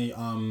definitely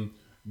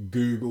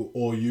Google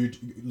or you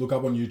look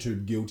up on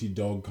YouTube "guilty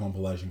dog"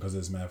 compilation because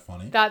it's mad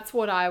funny. That's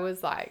what I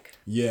was like.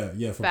 Yeah,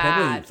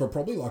 Bad. for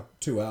probably like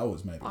 2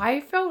 hours maybe.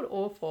 I felt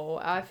awful.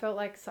 I felt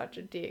like such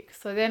a dick.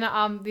 So then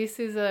this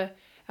is a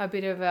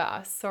bit of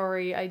a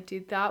sorry I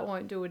did that,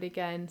 won't do it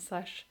again /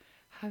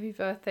 happy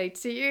birthday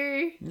to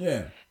you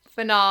Yeah.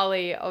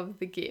 finale of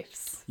the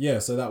gifts. Yeah,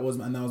 so that was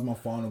my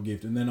final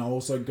gift, and then I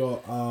also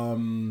got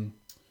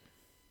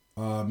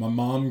my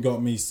mum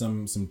got me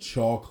some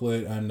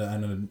chocolate and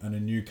a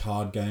new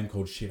card game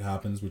called Shit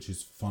Happens, which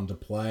is fun to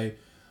play.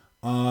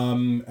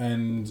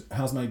 And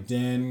housemate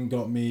Dan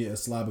got me a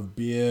slab of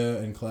beer,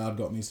 and Cloud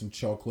got me some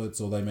chocolates,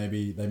 or they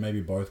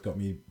maybe both got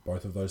me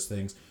both of those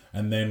things.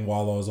 And then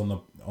while I was on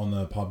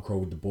the pub crawl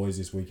with the boys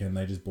this weekend,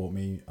 they just bought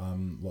me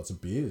lots of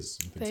beers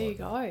and things There you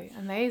like that. go.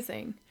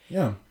 Amazing.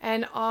 Yeah.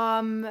 And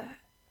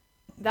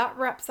that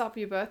wraps up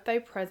your birthday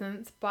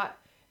presents, but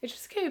it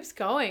just keeps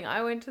going.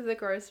 I went to the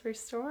grocery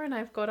store and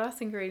I've got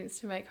us ingredients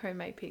to make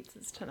homemade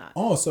pizzas tonight.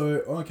 Oh, so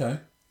okay.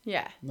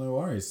 Yeah. No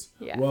worries.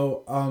 Yeah.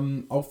 Well,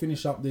 I'll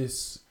finish up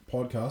this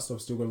podcast.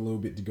 I've still got a little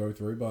bit to go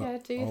through, but Yeah,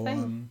 do your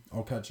thing.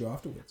 I'll catch you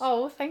afterwards.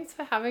 Oh, well, thanks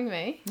for having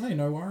me. Hey,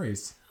 no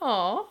worries.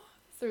 Oh,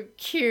 so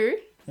cute.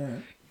 Yeah.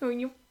 When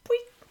you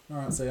All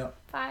right, see ya.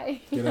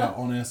 bye. Get our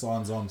on-air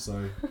signs on,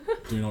 so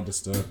do not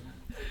disturb.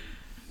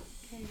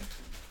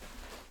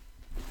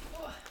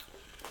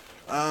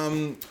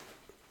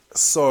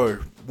 So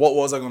what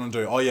was I gonna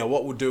do? Oh yeah,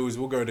 what we'll do is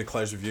we'll go to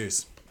Clash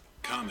Reviews.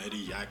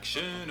 Comedy,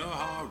 action, or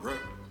horror?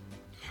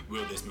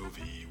 Will this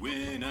movie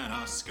win an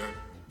Oscar?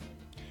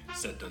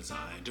 Set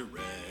design,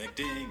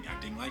 directing,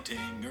 acting,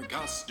 lighting, or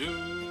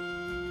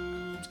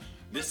costumes?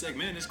 This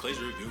segment is Clay's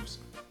Reviews.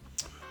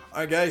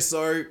 Okay,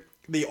 so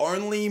the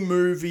only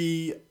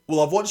movie,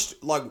 well, I've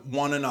watched like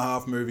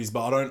 1.5 movies,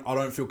 but I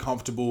don't feel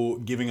comfortable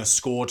giving a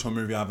score to a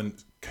movie I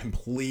haven't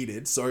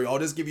completed. So I'll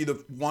just give you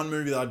the one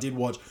movie that I did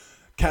watch,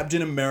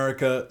 Captain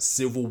America: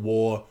 Civil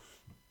War.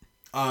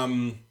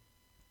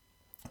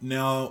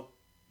 Now,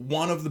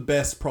 one of the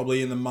best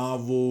probably in the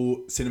Marvel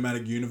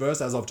Cinematic Universe.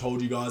 As I've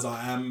told you guys,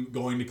 I am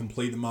going to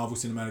complete the Marvel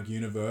Cinematic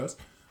Universe.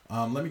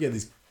 Let me get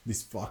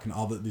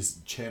this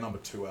chair number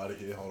 2 out of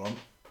here. Hold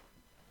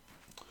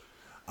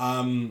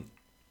on.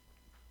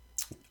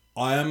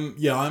 I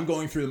am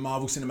going through the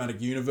Marvel Cinematic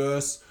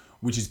Universe,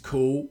 which is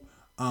cool.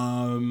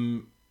 I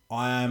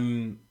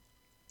am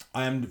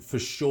for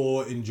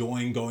sure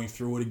enjoying going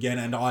through it again,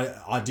 and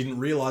I didn't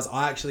realize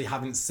I actually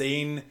haven't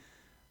seen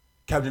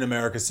Captain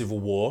America: Civil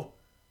War,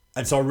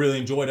 and so I really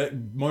enjoyed it,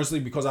 mostly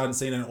because I hadn't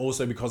seen it, and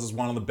also because it's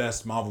one of the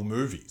best Marvel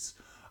movies.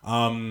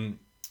 And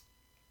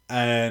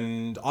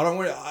I don't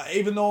want to,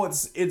 even though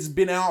it's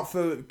been out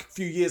for a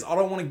few years, I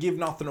don't want to give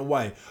nothing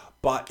away.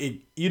 But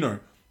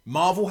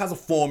Marvel has a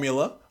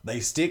formula, they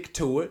stick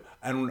to it,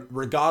 and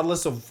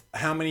regardless of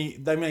how many,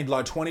 they made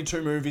like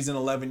 22 movies in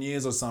 11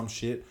 years or some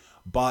shit,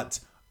 but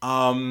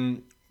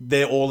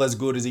they're all as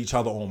good as each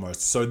other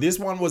almost. So this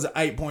one was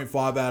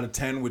 8.5 out of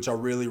 10, which I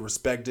really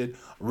respected,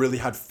 really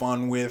had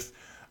fun with,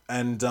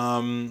 and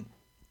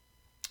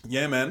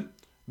yeah, man,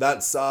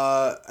 that's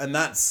my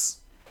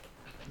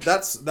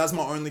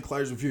only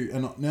Clay's review.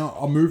 And now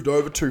I moved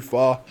over too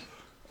far.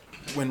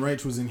 when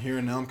Rach was in here,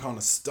 and now I'm kind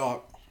of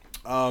stuck.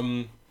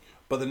 But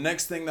the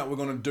next thing that we're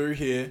going to do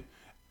here,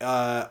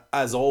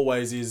 as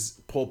always,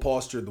 is poor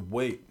posture of the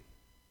week.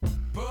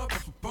 Poor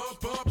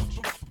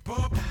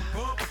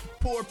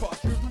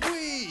posture of the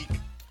week.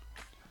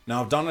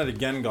 Now, I've done it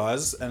again,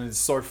 guys, and it's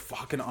so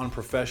fucking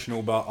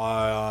unprofessional, but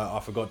I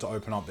forgot to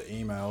open up the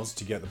emails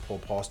to get the poor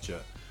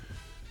posture.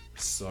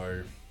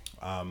 So,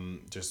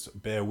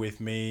 just bear with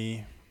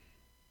me.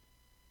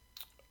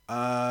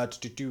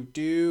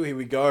 Here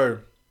we go.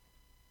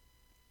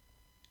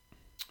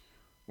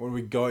 What do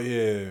we got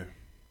here?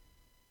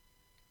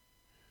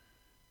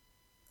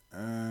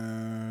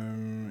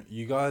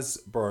 You guys,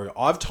 bro,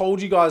 I've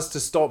told you guys to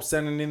stop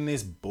sending in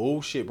this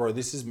bullshit, bro.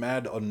 This is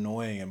mad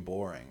annoying and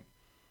boring.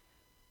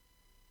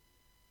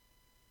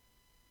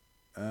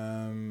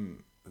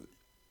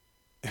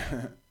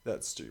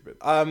 That's stupid.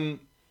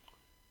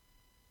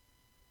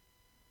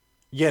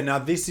 Yeah, now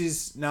this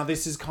is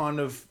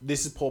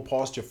poor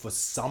posture for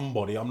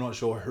somebody. I'm not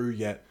sure who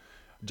yet,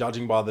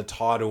 judging by the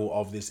title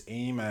of this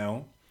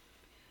email.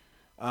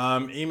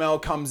 Email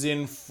comes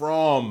in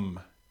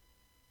from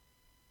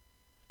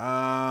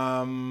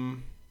no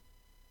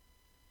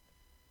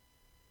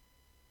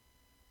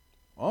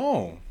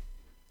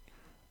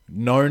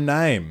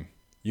name.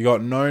 You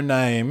got no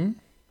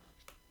name,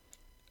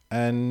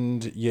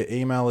 and your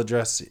email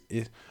address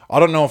is, I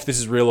don't know if this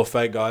is real or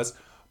fake, guys,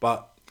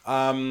 but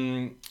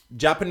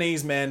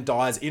Japanese man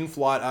dies in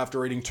flight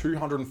after eating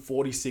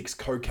 246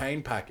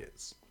 cocaine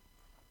packets.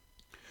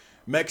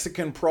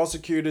 Mexican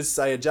prosecutors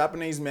say a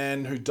Japanese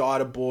man who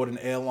died aboard an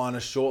airliner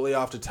shortly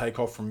after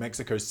takeoff from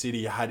Mexico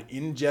City had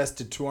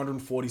ingested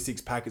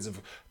 246 packets of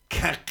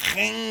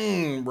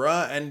cocaine,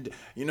 bruh. And,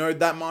 you know,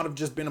 that might have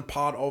just been a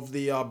part of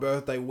the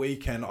birthday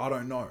weekend. I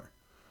don't know.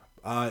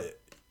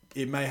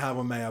 It may have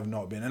or may have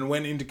not been. And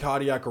went into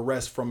cardiac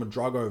arrest from a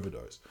drug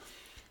overdose.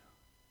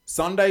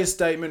 Sunday's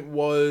statement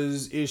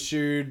was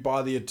issued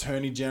by the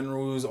Attorney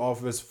General's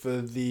office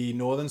for the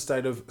northern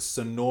state of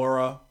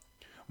Sonora,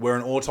 where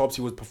an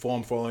autopsy was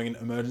performed following an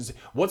emergency.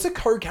 What's a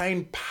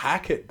cocaine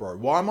packet, bro?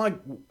 Why am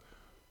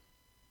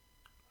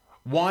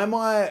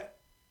I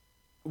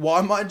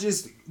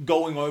just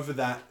going over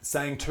that,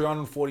 saying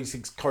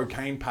 246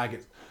 cocaine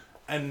packets?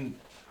 And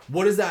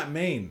what does that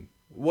mean?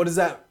 What does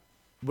that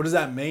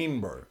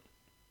mean, bro?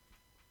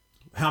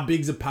 How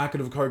big's a packet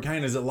of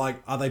cocaine? Is it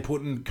like, are they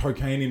putting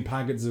cocaine in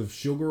packets of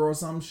sugar or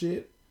some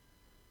shit?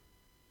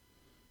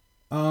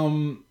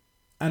 And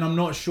I'm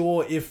not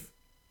sure if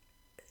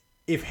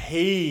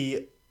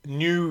he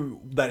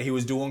knew that he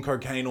was doing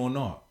cocaine or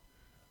not.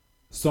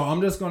 So I'm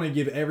just going to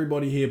give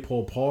everybody here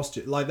poor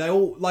posture. Like, they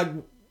all, like,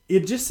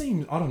 it just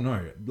seems, I don't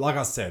know. Like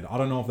I said, I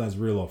don't know if that's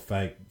real or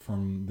fake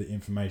from the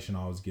information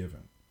I was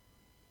given.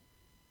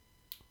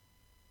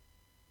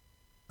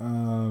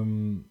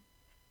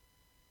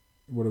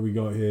 What do we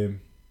got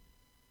here?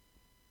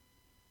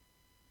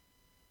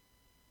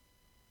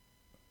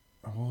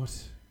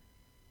 What?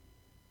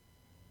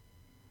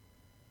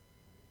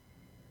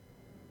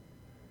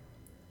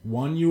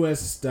 One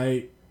US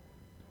state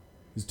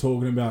is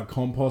talking about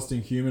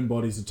composting human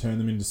bodies to turn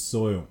them into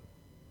soil.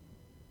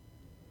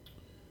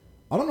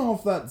 I don't know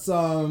if that's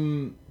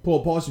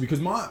poor posture,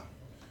 because my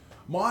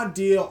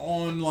idea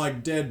on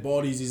like dead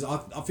bodies is I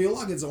feel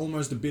like it's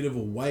almost a bit of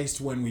a waste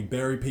when we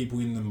bury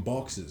people in them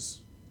boxes.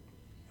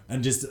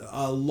 And just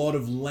a lot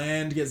of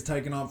land gets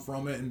taken up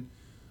from it. And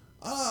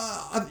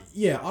I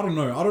don't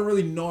know. I don't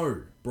really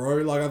know,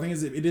 bro. Like, I think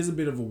it is a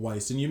bit of a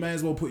waste. And you may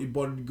as well put your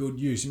body to good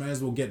use. You may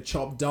as well get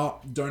chopped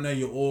up, donate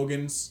your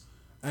organs.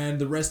 And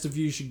the rest of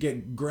you should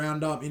get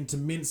ground up into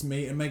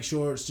mincemeat and make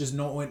sure it's just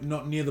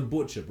not near the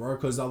butcher, bro.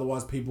 Because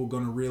otherwise people are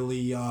going to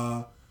really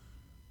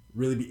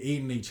be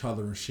eating each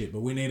other and shit.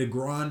 But we need to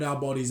grind our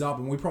bodies up,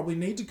 and we probably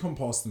need to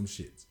compost them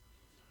shits.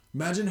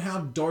 Imagine how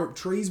dope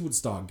trees would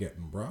start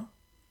getting, bro.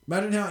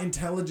 Imagine how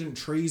intelligent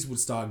trees would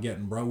start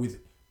getting, bro,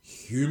 with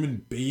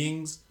human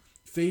beings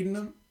feeding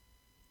them.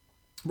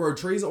 Bro,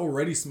 trees are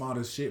already smart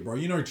as shit, bro.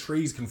 You know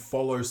trees can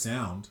follow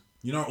sound.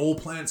 You know all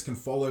plants can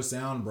follow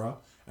sound, bro.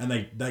 And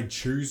they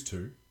choose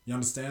to. You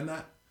understand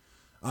that?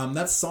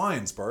 That's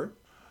science, bro.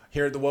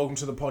 Here at the Welcome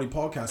to the Potty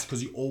podcast,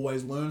 because you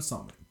always learn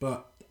something.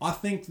 But I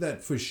think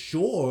that for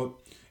sure,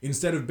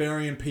 instead of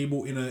burying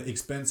people in an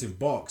expensive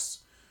box,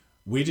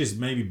 we just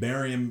maybe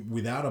bury them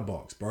without a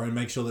box, bro, and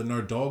make sure that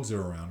no dogs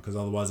are around, because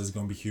otherwise there's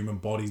going to be human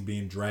bodies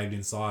being dragged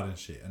inside and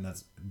shit, and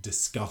that's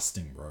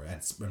disgusting, bro.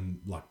 It's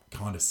like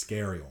kind of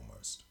scary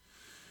almost.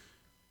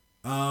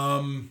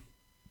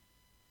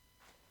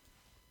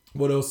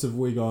 What else have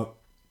we got?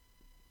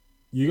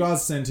 You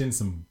guys sent in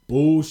some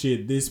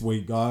bullshit this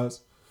week,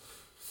 guys.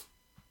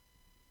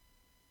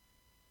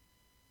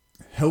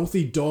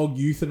 Healthy dog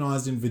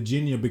euthanized in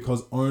Virginia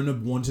because owner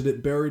wanted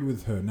it buried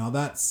with her. Now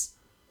that's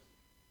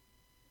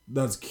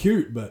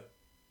cute, but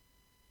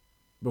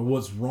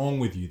what's wrong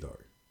with you though?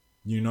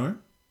 You know?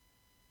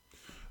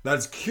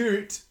 That's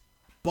cute,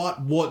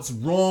 but what's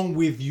wrong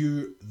with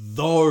you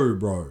though,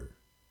 bro?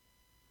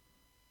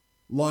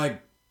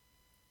 Like,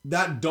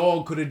 that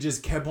dog could have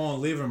just kept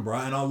on living, bro.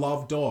 And I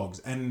love dogs.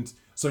 And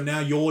so now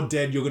you're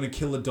dead, you're going to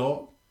kill a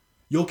dog?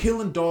 You're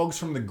killing dogs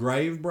from the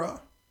grave, bro.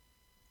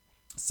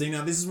 See,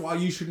 now this is why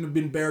you shouldn't have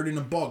been buried in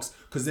a box.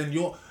 Because then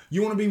you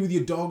want to be with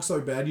your dog so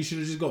bad, you should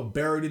have just got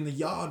buried in the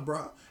yard,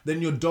 bro.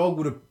 Then your dog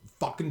would have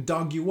fucking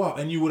dug you up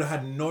and you would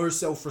have had no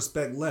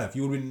self-respect left.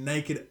 You would have been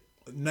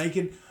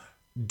naked,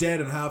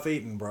 dead and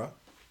half-eaten, bro.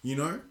 You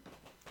know?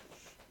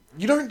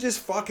 You don't just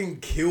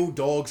fucking kill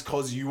dogs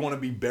because you want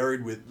to be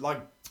buried with...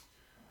 Like,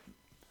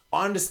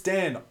 I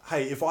understand.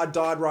 Hey, if I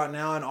died right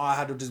now and I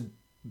had to just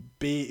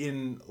be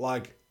in,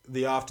 like,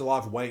 the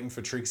afterlife waiting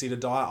for Trixie to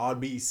die, I'd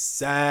be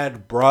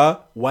sad,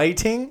 bruh.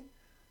 Waiting.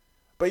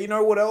 But you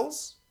know what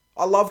else?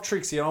 I love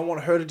Trixie and I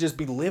want her to just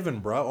be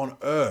living, bruh, on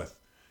Earth.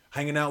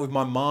 Hanging out with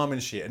my mom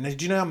and shit. And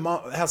do you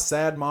know how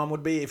sad mom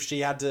would be if she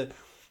had to...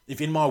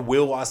 If in my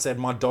will I said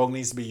my dog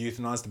needs to be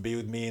euthanized to be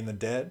with me in the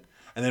dead,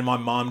 and then my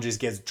mom just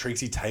gets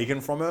Trixie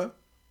taken from her?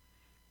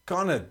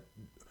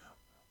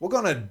 What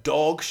kind of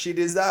dog shit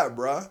is that,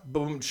 bruh?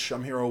 Boom,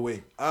 I'm here all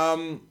week.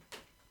 And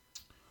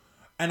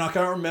I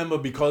can't remember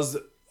because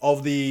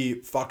of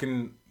the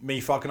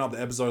me fucking up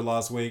the episode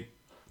last week.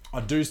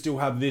 I do still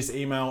have this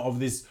email of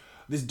this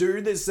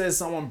dude that says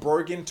someone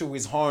broke into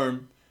his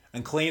home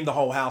and cleaned the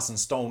whole house and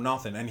stole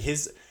nothing. And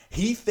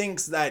he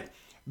thinks that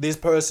this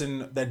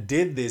person that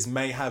did this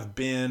may have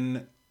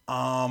been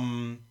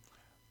an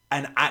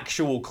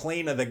actual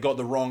cleaner that got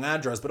the wrong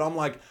address. But I'm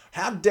like,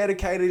 how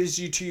dedicated is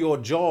you to your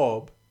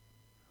job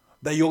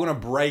that you're going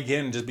to break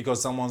in just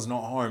because someone's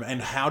not home?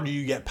 And how do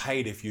you get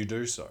paid if you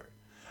do so?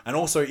 And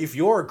also, if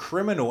you're a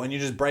criminal and you're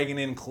just breaking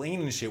in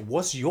cleaning shit,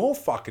 what's your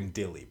fucking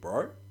dilly,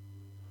 bro?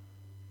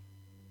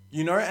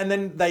 You know? And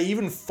then they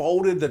even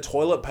folded the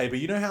toilet paper.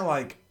 You know how,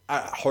 like,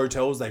 at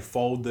hotels they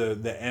fold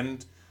the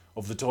end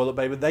of the toilet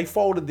paper? They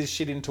folded this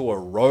shit into a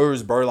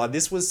rose, bro. Like,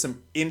 this was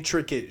some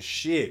intricate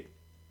shit.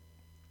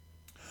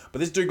 But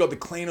this dude got the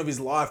clean of his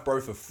life,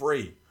 bro, for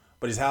free.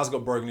 But his house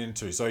got broken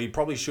into. So he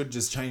probably should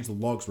just change the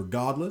locks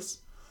regardless.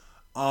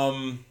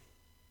 Yeah,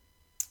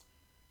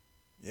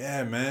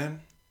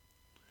 man.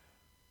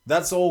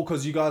 That's all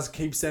because you guys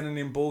keep sending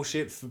in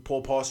bullshit for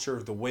poor posture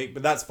of the week.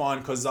 But that's fine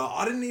because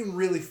I didn't even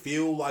really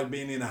feel like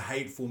being in a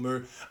hateful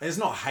mood. And it's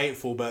not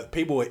hateful, but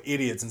people are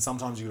idiots. And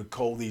sometimes you gotta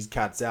call these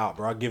cats out,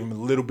 bro. I give them a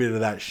little bit of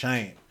that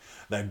shame.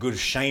 That good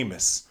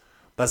Seamus.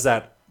 That's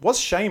that. What's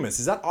Seamus?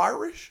 Is that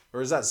Irish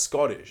or is that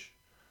Scottish?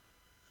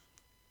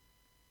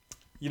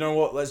 You know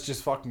what? Let's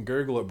just fucking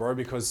Google it, bro.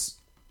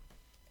 Because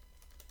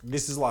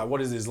this is like,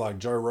 what is this? Like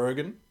Joe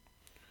Rogan?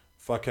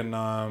 Fucking,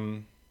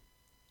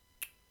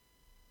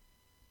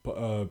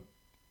 pull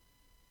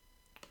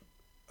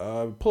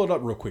it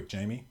up real quick,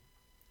 Jamie.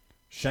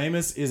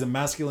 Seamus is a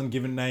masculine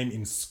given name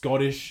in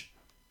Scottish,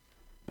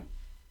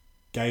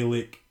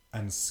 Gaelic,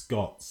 and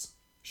Scots.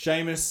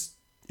 Seamus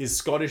is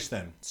Scottish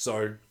then.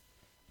 So,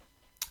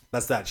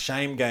 that's that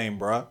shame game,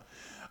 bro.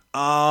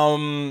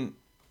 Yeah,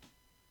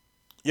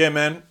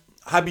 man.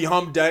 Happy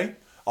hump day.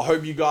 I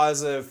hope you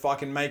guys are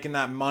fucking making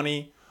that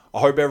money. I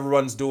hope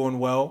everyone's doing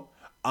well.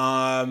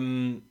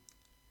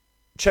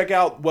 Check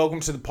out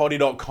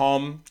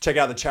welcometothepotty.com. Check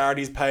out the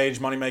charities page.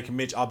 Moneymaker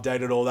Mitch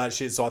updated all that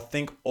shit. So I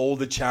think all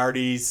the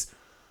charities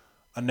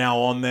are now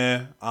on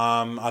there.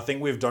 I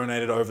think we've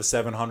donated over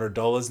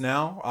 $700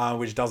 now,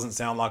 which doesn't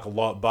sound like a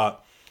lot,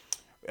 but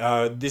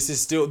this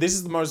is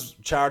the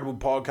most charitable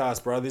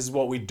podcast, bro. This is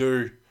what we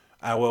do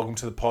at Welcome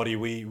to the Potty.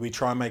 We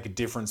try and make a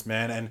difference,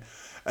 man.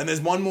 And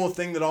there's one more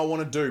thing that I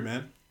want to do,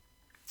 man.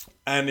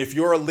 And if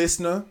you're a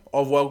listener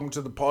of Welcome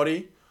to the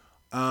Potty,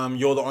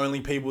 you're the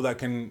only people that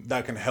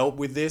can help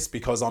with this,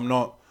 because I'm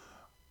not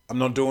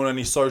doing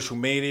any social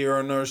media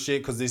or no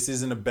shit, because this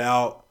isn't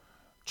about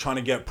trying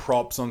to get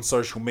props on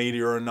social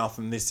media or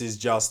nothing. This is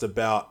just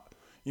about,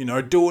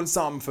 doing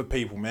something for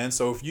people, man.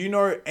 So if you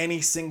know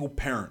any single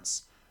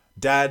parents,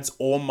 dads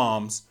or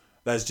moms,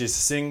 that's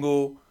just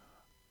single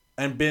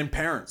and being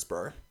parents,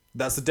 bro.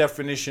 That's the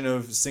definition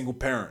of single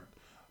parent.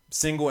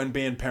 Single and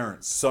being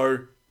parents. So,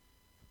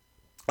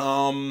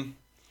 and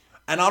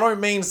I don't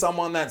mean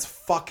someone that's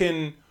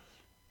fucking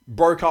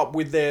broke up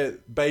with their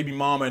baby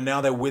mama and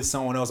now they're with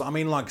someone else. I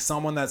mean like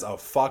someone that's a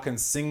fucking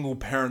single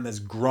parent that's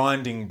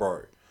grinding,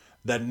 bro.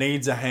 That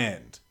needs a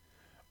hand.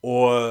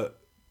 Or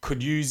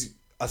could use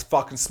a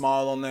fucking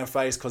smile on their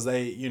face because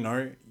they,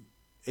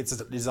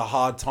 it's a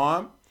hard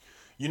time.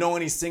 You know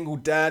any single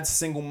dads,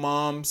 single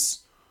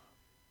moms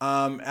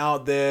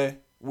out there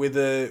with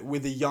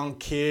a young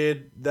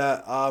kid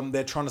that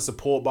they're trying to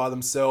support by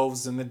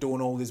themselves and they're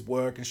doing all this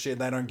work and shit.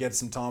 They don't get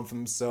some time for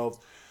themselves.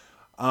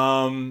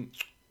 What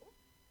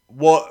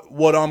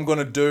I'm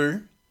gonna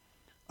do,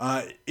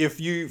 if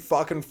you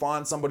fucking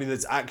find somebody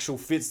that's actual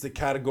fits the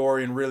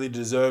category and really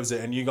deserves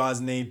it, and you guys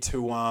need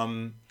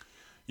to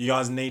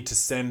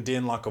send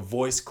in like a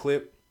voice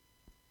clip,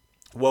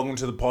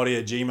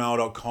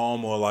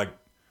 welcometothepotty@gmail.com,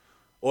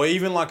 or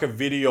even like a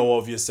video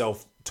of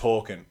yourself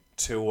talking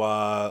to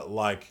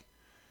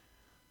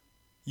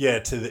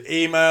to the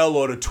email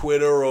or to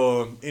Twitter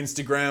or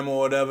Instagram or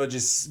whatever.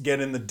 Just get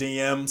in the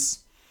DMs.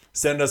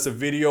 send us a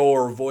video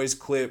or a voice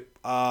clip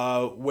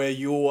where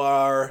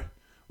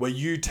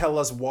you tell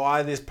us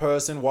why this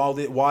person,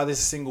 why this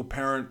single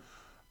parent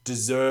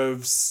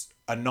deserves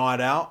a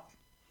night out.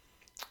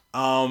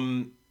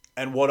 And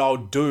what I'll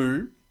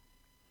do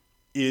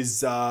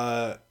is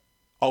I'll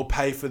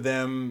pay for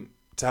them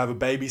to have a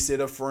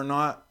babysitter for a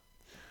night.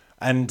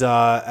 And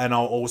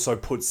I'll also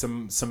put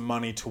some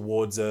money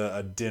towards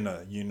a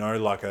dinner,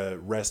 like a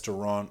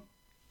restaurant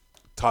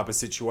type of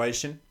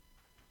situation.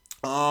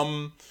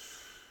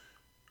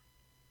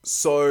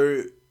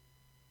 So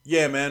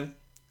yeah, man,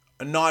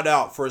 a night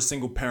out for a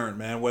single parent,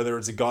 man, whether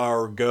it's a guy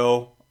or a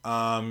girl,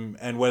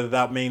 and whether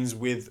that means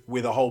with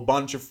a whole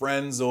bunch of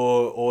friends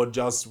or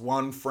just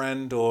one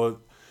friend or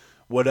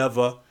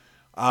whatever,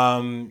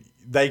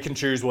 they can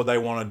choose what they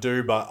want to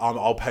do, but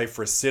I'll pay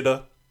for a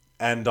sitter.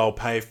 And I'll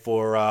pay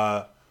for,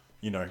 I'll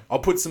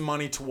put some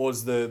money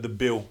towards the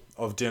bill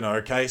of dinner,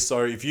 okay?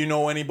 So if you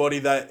know anybody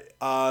that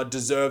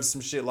deserves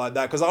some shit like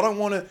that, because I don't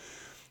want to,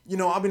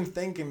 I've been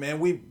thinking, man,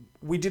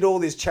 we did all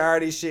this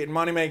charity shit, and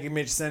Money Making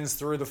Mitch sends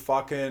through the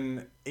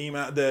fucking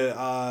email, the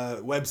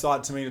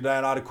website to me today,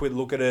 and I had to quick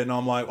look at it, and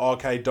I'm like,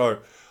 okay,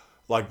 dope.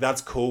 Like, that's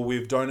cool.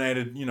 We've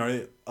donated,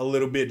 a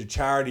little bit to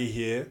charity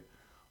here.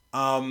 But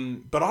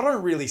I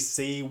don't really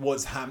see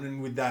what's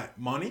happening with that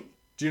money.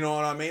 Do you know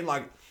what I mean?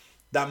 Like,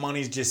 that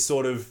money's just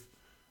sort of,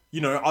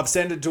 I've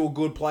sent it to a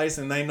good place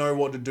and they know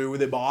what to do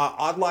with it. But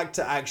I'd like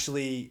to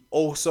actually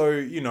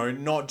also,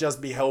 not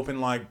just be helping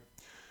like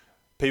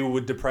people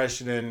with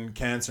depression and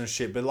cancer and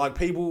shit, but like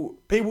people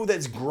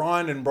that's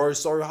grinding, bro,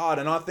 so hard.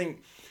 And I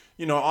think,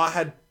 I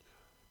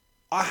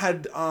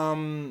had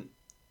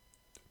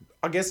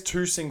I guess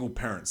 2 single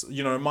parents.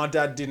 My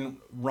dad didn't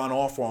run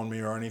off on me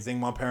or anything.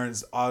 My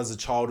parents, I was a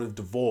child of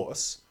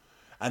divorce,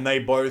 and they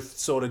both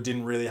sort of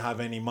didn't really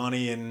have any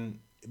money, and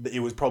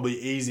it was probably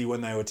easy when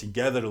they were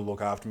together to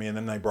look after me, and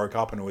then they broke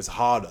up and it was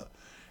harder.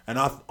 And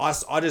I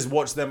just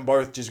watched them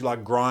both just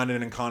like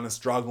grinding and kind of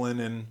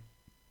struggling, and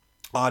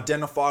I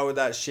identify with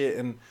that shit.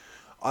 And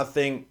I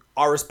think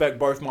I respect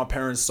both my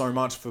parents so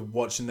much for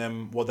watching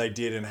them, what they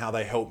did and how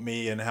they helped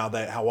me and how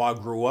I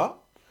grew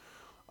up.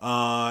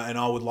 And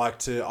I would like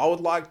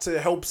to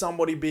help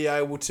somebody be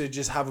able to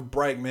just have a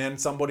break, man.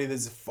 Somebody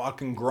that's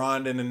fucking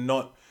grinding and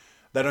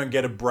they don't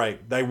get a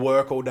break. They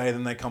work all day,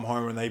 then they come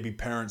home and they be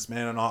parents,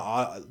 man. And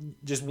I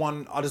just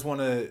want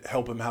to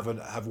help them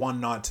have one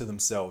night to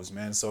themselves,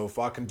 man. So if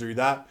I can do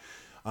that,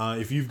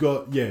 if you've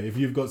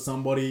got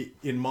somebody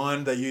in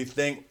mind that you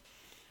think,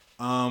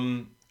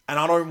 and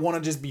I don't want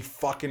to just be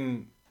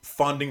fucking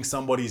funding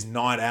somebody's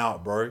night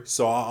out, bro.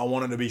 So I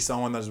want it to be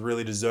someone that's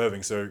really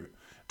deserving. So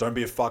don't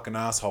be a fucking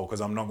asshole, because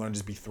I'm not going to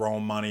just be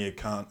throwing money at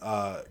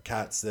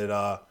cats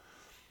that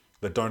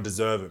don't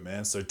deserve it,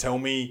 man. So tell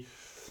me,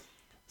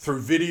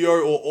 through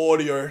video or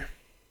audio,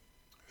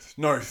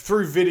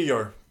 through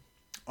video,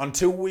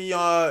 until we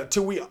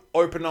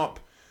open up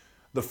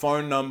the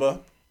phone number,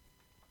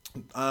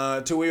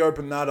 till we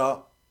open that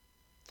up,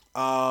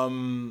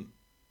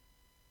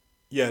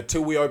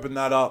 till we open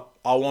that up,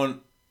 I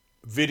want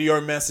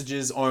video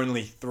messages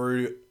only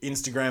through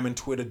Instagram and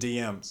Twitter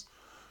DMs.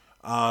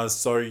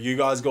 So you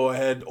guys go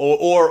ahead,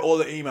 or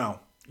the email.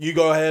 You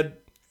go ahead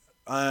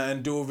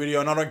and do a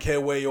video, and I don't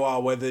care where you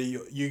are, whether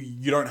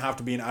you don't have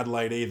to be in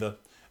Adelaide either,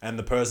 and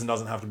the person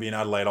doesn't have to be in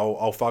Adelaide.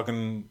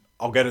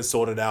 I'll get it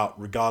sorted out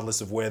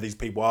regardless of where these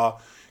people are.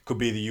 Could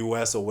be the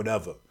US or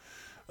whatever.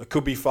 It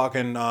could be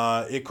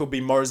it could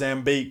be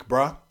Mozambique,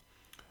 bruh.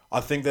 I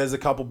think there's a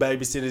couple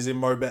babysitters in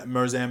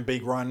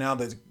Mozambique right now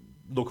that's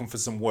looking for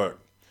some work.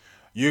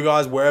 You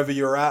guys, wherever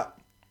you're at,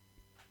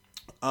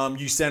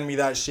 you send me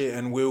that shit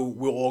and we'll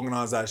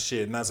organize that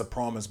shit, and that's a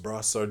promise,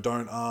 bruh. So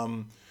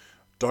don't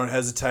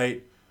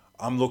hesitate.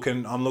 I'm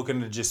looking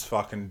to just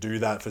fucking do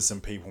that for some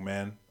people,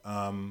 man.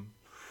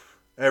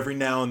 Every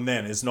now and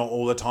then, it's not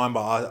all the time,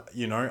 but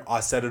I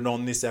said it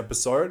on this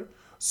episode,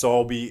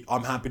 so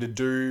I'm happy to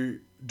do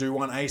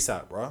one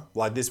ASAP, bro.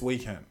 Like this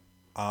weekend,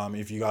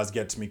 if you guys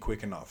get to me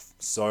quick enough.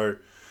 So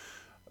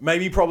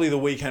maybe probably the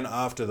weekend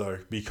after though,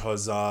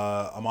 because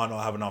I might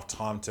not have enough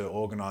time to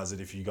organize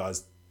it if you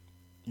guys,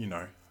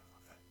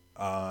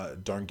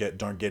 don't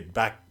get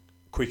back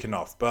quick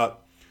enough.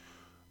 But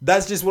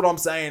that's just what I'm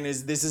saying,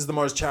 is this is the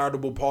most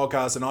charitable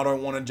podcast, and I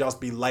don't want to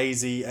just be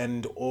lazy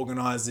and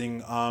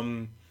organizing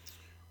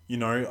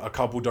a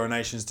couple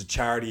donations to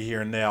charity here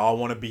and there. I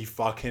want to be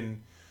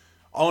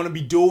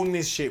doing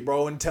this shit,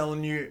 bro, and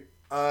telling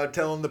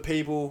the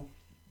people,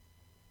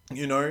 I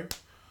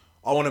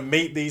want to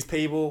meet these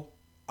people.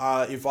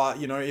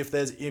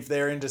 If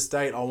they're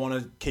interstate, I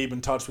want to keep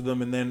in touch with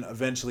them and then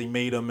eventually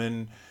meet them,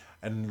 and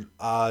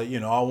I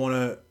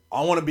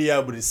want to be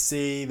able to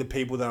see the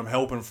people that I'm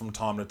helping from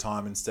time to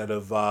time, instead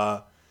of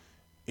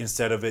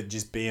it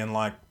just being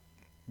like,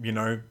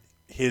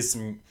 here's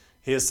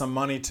some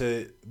money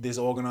to this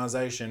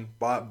organization,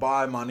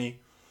 buy money,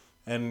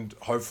 and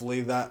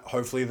hopefully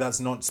that's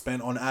not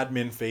spent on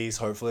admin fees.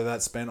 Hopefully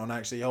that's spent on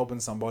actually helping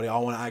somebody. I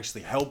want to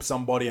actually help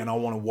somebody, and I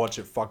want to watch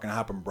it fucking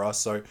happen, bruh.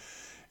 So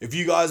if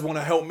you guys want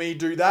to help me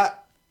do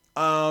that,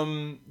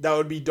 that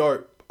would be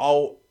dope.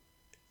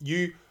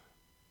 You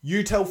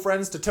tell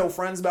friends to tell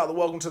friends about the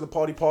Welcome to the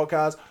Party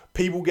podcast.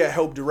 People get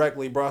help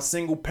directly, bruh.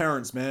 Single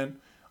parents, man.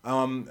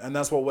 And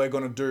that's what we're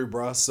going to do,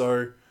 bruh.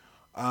 So,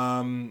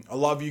 I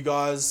love you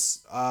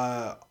guys.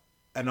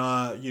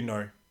 And, you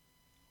know,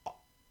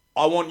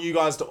 I want you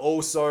guys to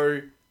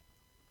also...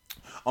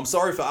 I'm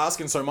sorry for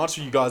asking so much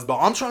of you guys, but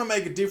I'm trying to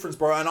make a difference,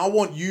 bro. And I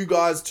want you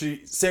guys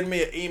to send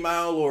me an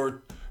email or a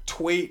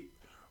tweet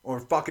or a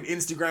fucking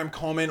Instagram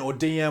comment or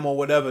DM or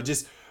whatever.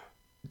 Just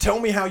tell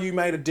me how you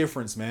made a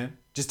difference, man.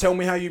 Just tell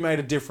me how you made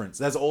a difference.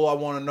 That's all I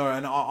want to know.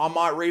 And I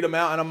might read them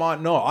out and I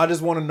might not. I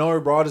just want to know,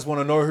 bro. I just want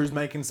to know who's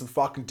making some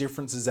fucking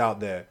differences out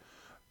there.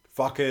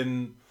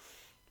 Fucking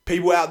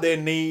people out there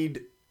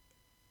need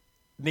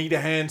a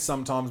hand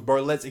sometimes,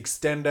 bro. Let's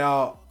extend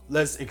our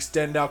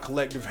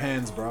collective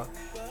hands, bro.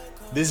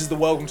 This is the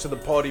Welcome to the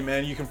Party,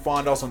 man. You can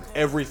find us on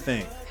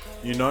everything,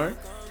 you know?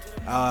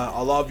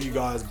 I love you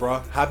guys, bro.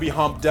 Happy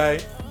hump day.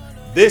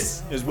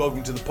 This is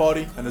Welcome to the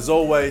Party. And as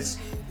always,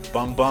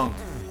 bung bung.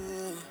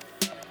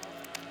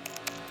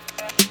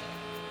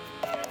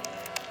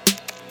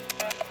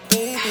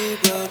 Baby,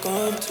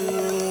 welcome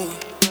to.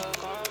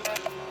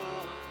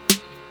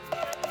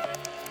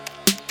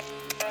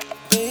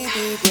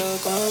 Baby,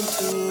 welcome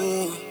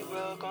to.